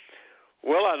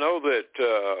 Well, I know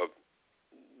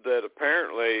that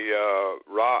apparently,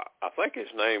 I think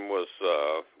his name was,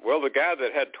 the guy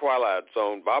that had Twilight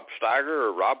Zone, Rob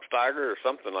Steiger or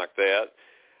something like that.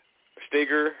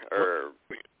 Steger or...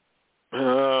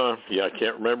 I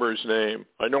can't remember his name.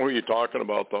 I know who you're talking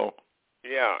about, though.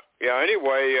 Yeah.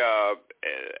 Anyway,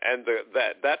 and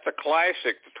that's a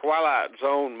classic, the Twilight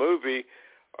Zone movie,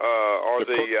 or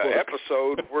the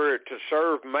episode where To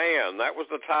Serve Man. That was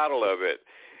the title of it.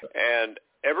 And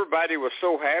everybody was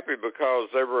so happy because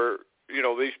there were,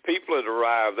 these people had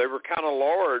arrived. They were kind of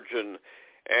large, and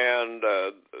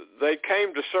they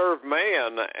came to serve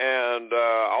man. And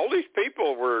all these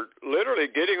people were literally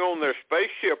getting on their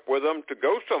spaceship with them to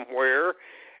go somewhere.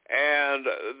 and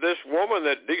this woman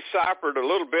that deciphered a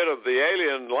little bit of the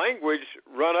alien language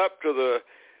run up to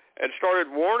and started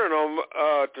warning them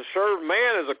to serve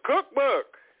man as a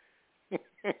cookbook.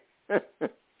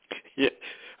 Yeah,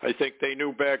 I think they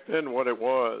knew back then what it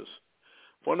was.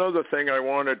 One other thing I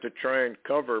wanted to try and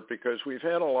cover, because we've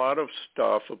had a lot of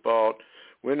stuff about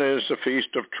when is the Feast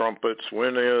of Trumpets,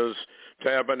 when is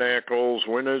Tabernacles,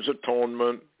 when is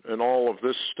Atonement, and all of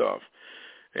this stuff.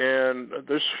 And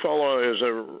this fellow is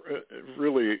a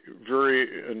really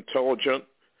very intelligent,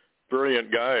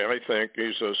 brilliant guy, I think.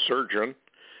 He's a surgeon.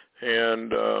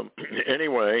 And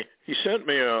anyway, he sent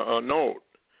me a note,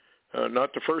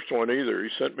 not the first one either. He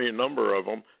sent me a number of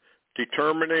them,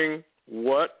 determining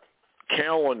what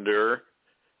calendar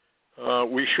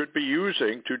we should be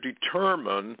using to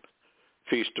determine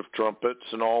Feast of Trumpets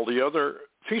and all the other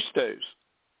feast days.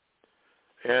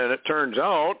 And it turns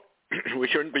out we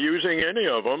shouldn't be using any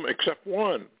of them except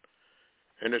one,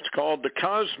 and it's called the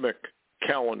cosmic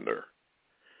calendar.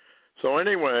 So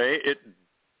anyway,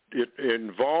 it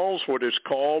involves what is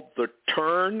called the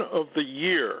turn of the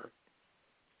year,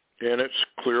 and it's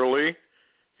clearly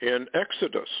in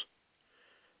Exodus.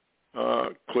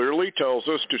 Clearly tells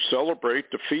us to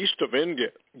celebrate the Feast of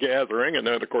Ingathering, and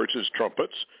that, of course, is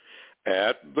trumpets,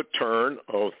 at the turn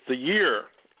of the year.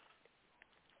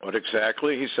 What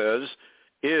exactly, he says,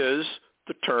 is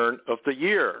the turn of the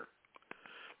year.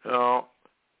 Now,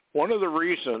 one of the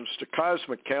reasons the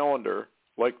cosmic calendar,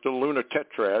 like the lunar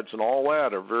tetrads and all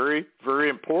that, are very, very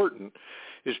important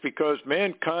is because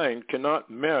mankind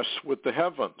cannot mess with the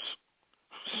heavens.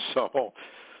 So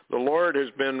the Lord has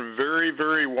been very,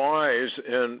 very wise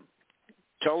in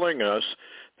telling us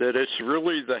that it's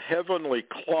really the heavenly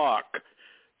clock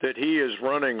that he is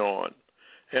running on.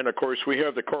 And, of course, we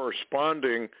have the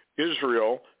corresponding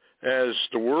Israel as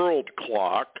the world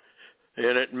clock,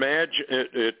 and it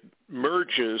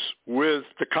merges with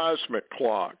the cosmic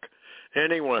clock.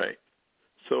 Anyway,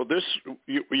 so this,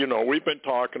 you know, we've been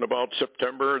talking about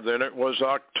September, then it was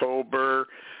October,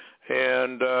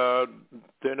 and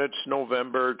then it's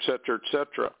November, et cetera, et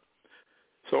cetera.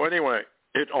 So anyway,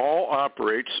 it all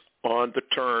operates on the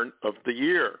turn of the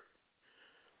year.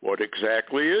 What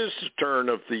exactly is the turn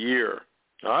of the year?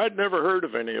 I'd never heard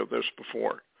of any of this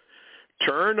before.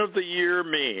 Turn of the year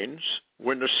means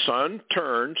when the sun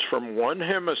turns from one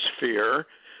hemisphere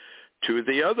to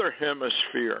the other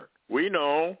hemisphere. We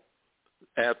know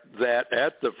that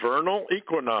at the vernal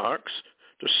equinox,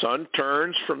 the sun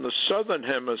turns from the southern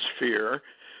hemisphere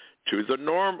to the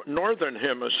northern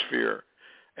hemisphere.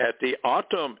 At the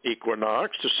autumn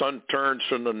equinox, the sun turns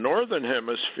from the northern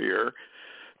hemisphere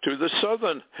to the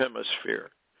southern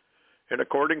hemisphere. And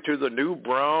according to the New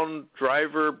Brown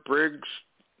Driver Briggs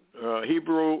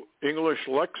Hebrew English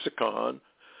lexicon,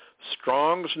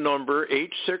 Strong's number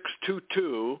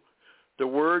 8622, the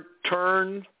word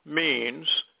turn means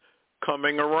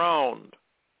coming around,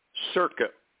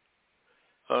 circuit.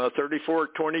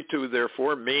 3422,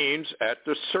 therefore, means at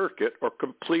the circuit or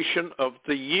completion of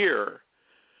the year.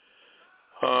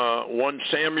 1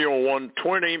 Samuel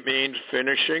 1:20 means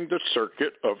finishing the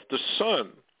circuit of the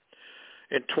sun.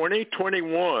 In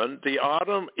 2021, the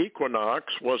autumn equinox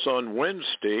was on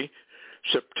Wednesday,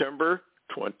 September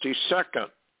 22nd.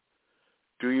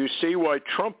 Do you see why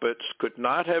trumpets could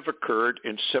not have occurred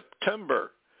in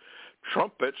September?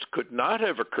 Trumpets could not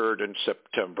have occurred in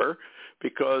September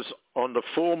because on the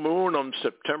full moon on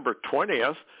September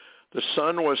 20th, the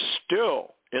sun was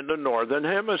still in the northern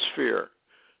hemisphere.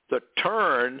 The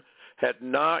turn had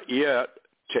not yet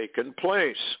taken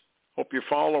place. Hope you're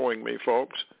following me,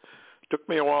 folks. Took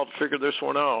me a while to figure this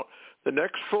one out. The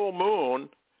next full moon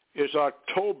is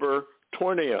October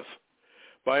 20th.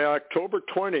 By October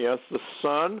 20th, the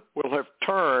sun will have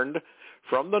turned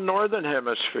from the northern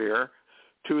hemisphere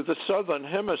to the southern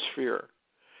hemisphere.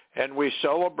 And we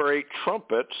celebrate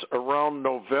trumpets around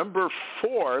November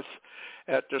 4th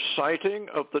at the sighting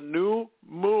of the new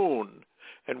moon.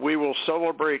 And we will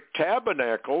celebrate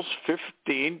tabernacles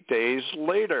 15 days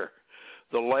later.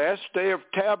 The last day of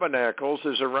Tabernacles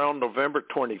is around November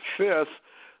 25th,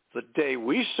 the day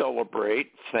we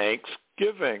celebrate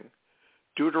Thanksgiving.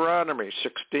 Deuteronomy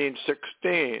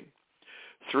 16:16.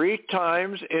 3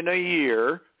 times in a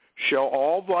year shall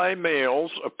all thy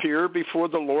males appear before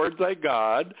the Lord thy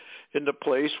God in the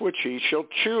place which he shall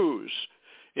choose,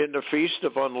 in the feast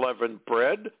of unleavened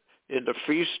bread, in the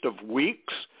feast of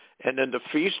weeks, and in the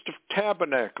feast of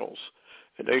tabernacles.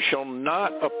 And they shall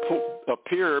not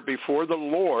appear before the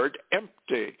Lord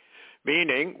empty,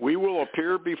 meaning we will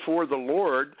appear before the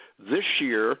Lord this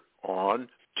year on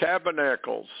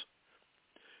tabernacles.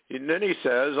 And then he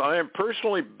says, I am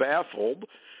personally baffled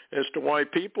as to why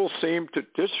people seem to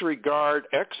disregard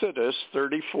Exodus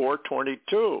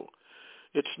 34:22.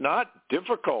 It's not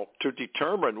difficult to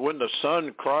determine when the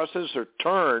sun crosses or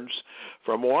turns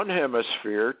from one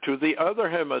hemisphere to the other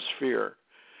hemisphere.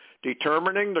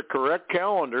 Determining the correct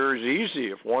calendar is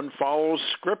easy if one follows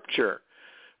Scripture.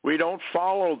 We don't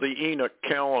follow the Enoch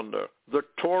calendar, the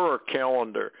Torah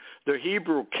calendar, the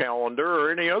Hebrew calendar,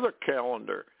 or any other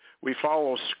calendar. We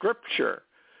follow Scripture.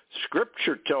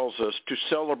 Scripture tells us to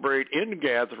celebrate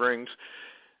ingatherings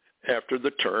after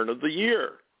the turn of the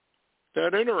year.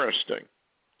 That interesting.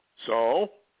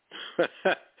 So,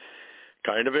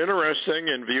 kind of interesting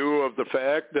in view of the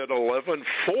fact that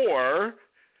 11:4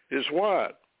 is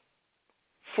what?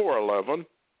 4:11.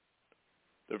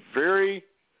 The very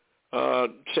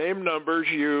same numbers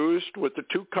used with the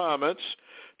two comets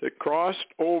that crossed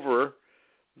over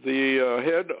the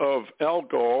head of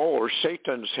Algol, or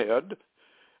Satan's head,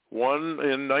 one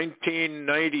in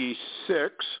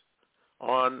 1996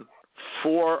 on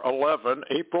 4/11,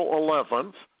 April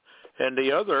 11th, and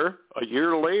the other a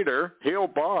year later,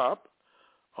 Hale-Bopp,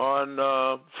 on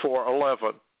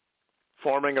 4/11,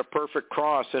 forming a perfect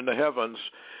cross in the heavens,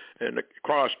 and it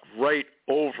crossed right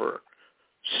over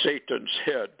Satan's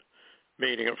head,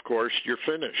 meaning, of course, you're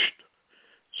finished.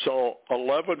 So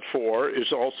 11:4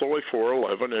 is also a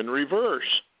 4/11 in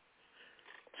reverse.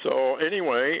 So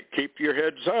anyway, keep your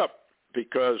heads up,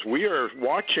 because we are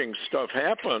watching stuff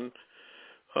happen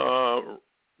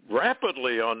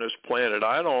rapidly on this planet.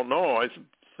 I don't know. I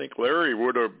think Larry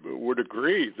would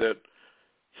agree that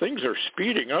things are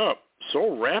speeding up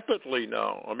so rapidly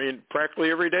now. I mean,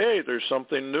 practically every day there's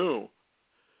something new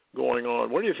going on.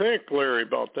 What do you think, Larry,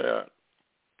 about that?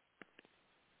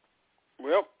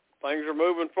 Well, things are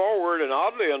moving forward, and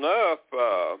oddly enough,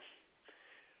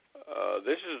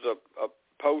 this is a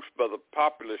post by the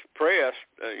populist press.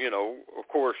 Of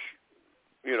course,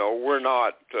 we're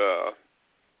not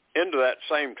into that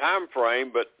same time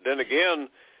frame, but then again,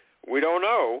 we don't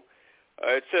know.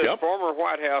 It says, yep. Former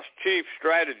White House chief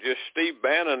strategist Steve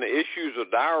Bannon issues a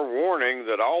dire warning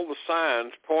that all the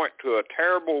signs point to a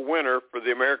terrible winter for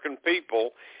the American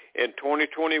people in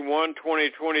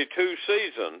 2021-2022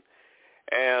 season.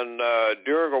 And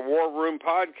during a War Room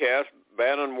podcast,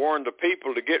 Bannon warned the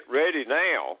people to get ready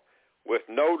now with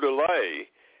no delay.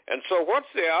 And so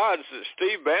what's the odds that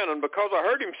Steve Bannon, because I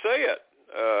heard him say it,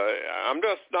 I'm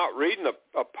just not reading a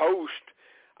post,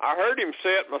 I heard him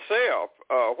say it myself,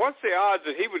 what's the odds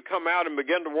that he would come out and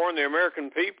begin to warn the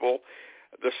American people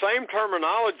the same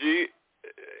terminology,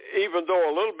 even though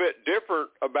a little bit different,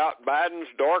 about Biden's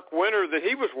dark winter that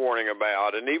he was warning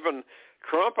about? And even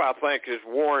Trump, I think, has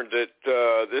warned that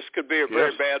this could be a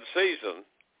very bad season.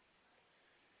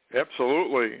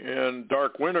 Absolutely. And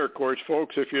dark winter, of course,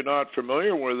 folks, if you're not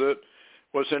familiar with it,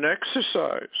 was an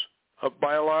exercise of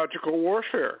biological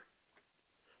warfare,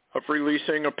 of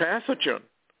releasing a pathogen.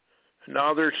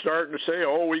 Now they're starting to say,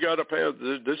 oh, we got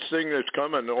this thing that's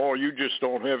coming. Oh, you just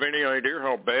don't have any idea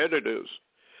how bad it is.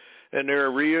 And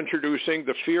they're reintroducing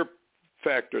the fear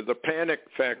factor, the panic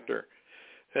factor.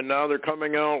 And now they're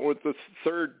coming out with the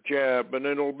third jab, and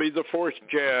it'll be the fourth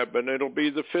jab, and it'll be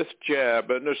the fifth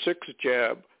jab, and the sixth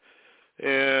jab.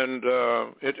 And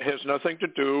it has nothing to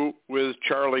do with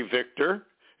Charlie Victor.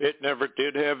 It never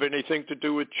did have anything to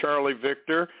do with Charlie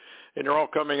Victor. And they're all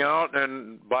coming out,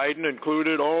 and Biden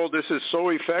included, oh, this is so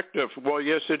effective. Well,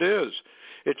 yes, it is.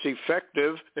 It's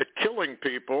effective at killing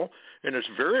people, and it's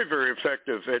very, very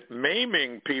effective at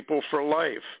maiming people for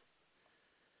life.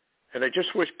 And I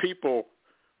just wish people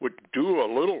would do a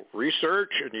little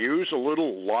research and use a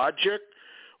little logic.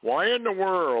 Why in the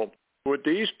world would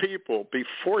these people be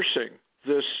forcing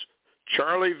this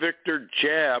Charlie Victor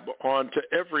jab onto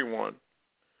everyone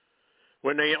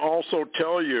when they also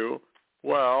tell you,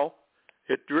 well,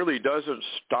 it really doesn't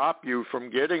stop you from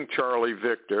getting Charlie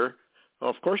Victor? Well,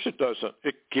 of course it doesn't.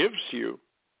 It gives you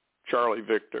Charlie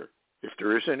Victor, if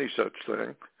there is any such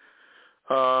thing.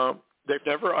 They've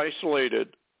never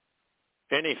isolated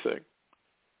anything.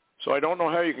 So I don't know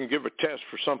how you can give a test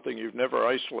for something you've never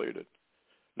isolated,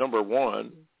 number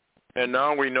one. And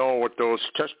now we know what those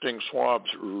testing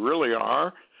swabs really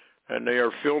are, and they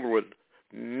are filled with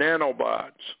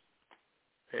nanobots.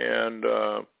 And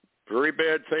very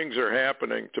bad things are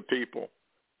happening to people,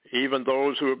 even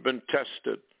those who have been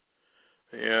tested.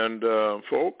 And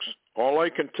folks, all I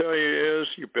can tell you is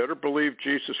you better believe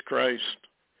Jesus Christ.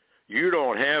 You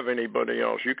don't have anybody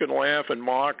else. You can laugh and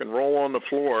mock and roll on the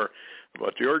floor,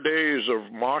 but your days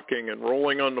of mocking and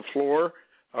rolling on the floor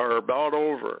are about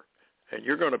over. And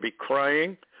you're going to be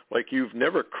crying like you've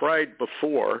never cried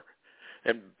before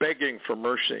and begging for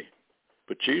mercy.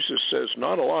 But Jesus says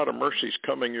not a lot of mercy's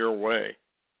coming your way.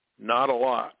 Not a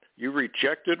lot. You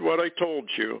rejected what I told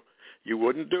you. You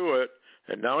wouldn't do it,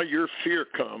 and now your fear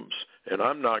comes, and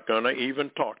I'm not going to even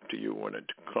talk to you when it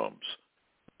comes.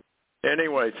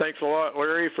 Anyway, thanks a lot,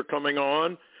 Larry, for coming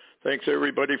on. Thanks,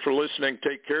 everybody, for listening.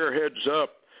 Take care. Heads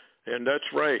up. And that's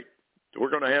right. We're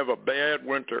going to have a bad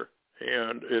winter,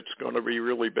 and it's going to be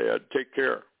really bad. Take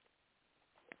care.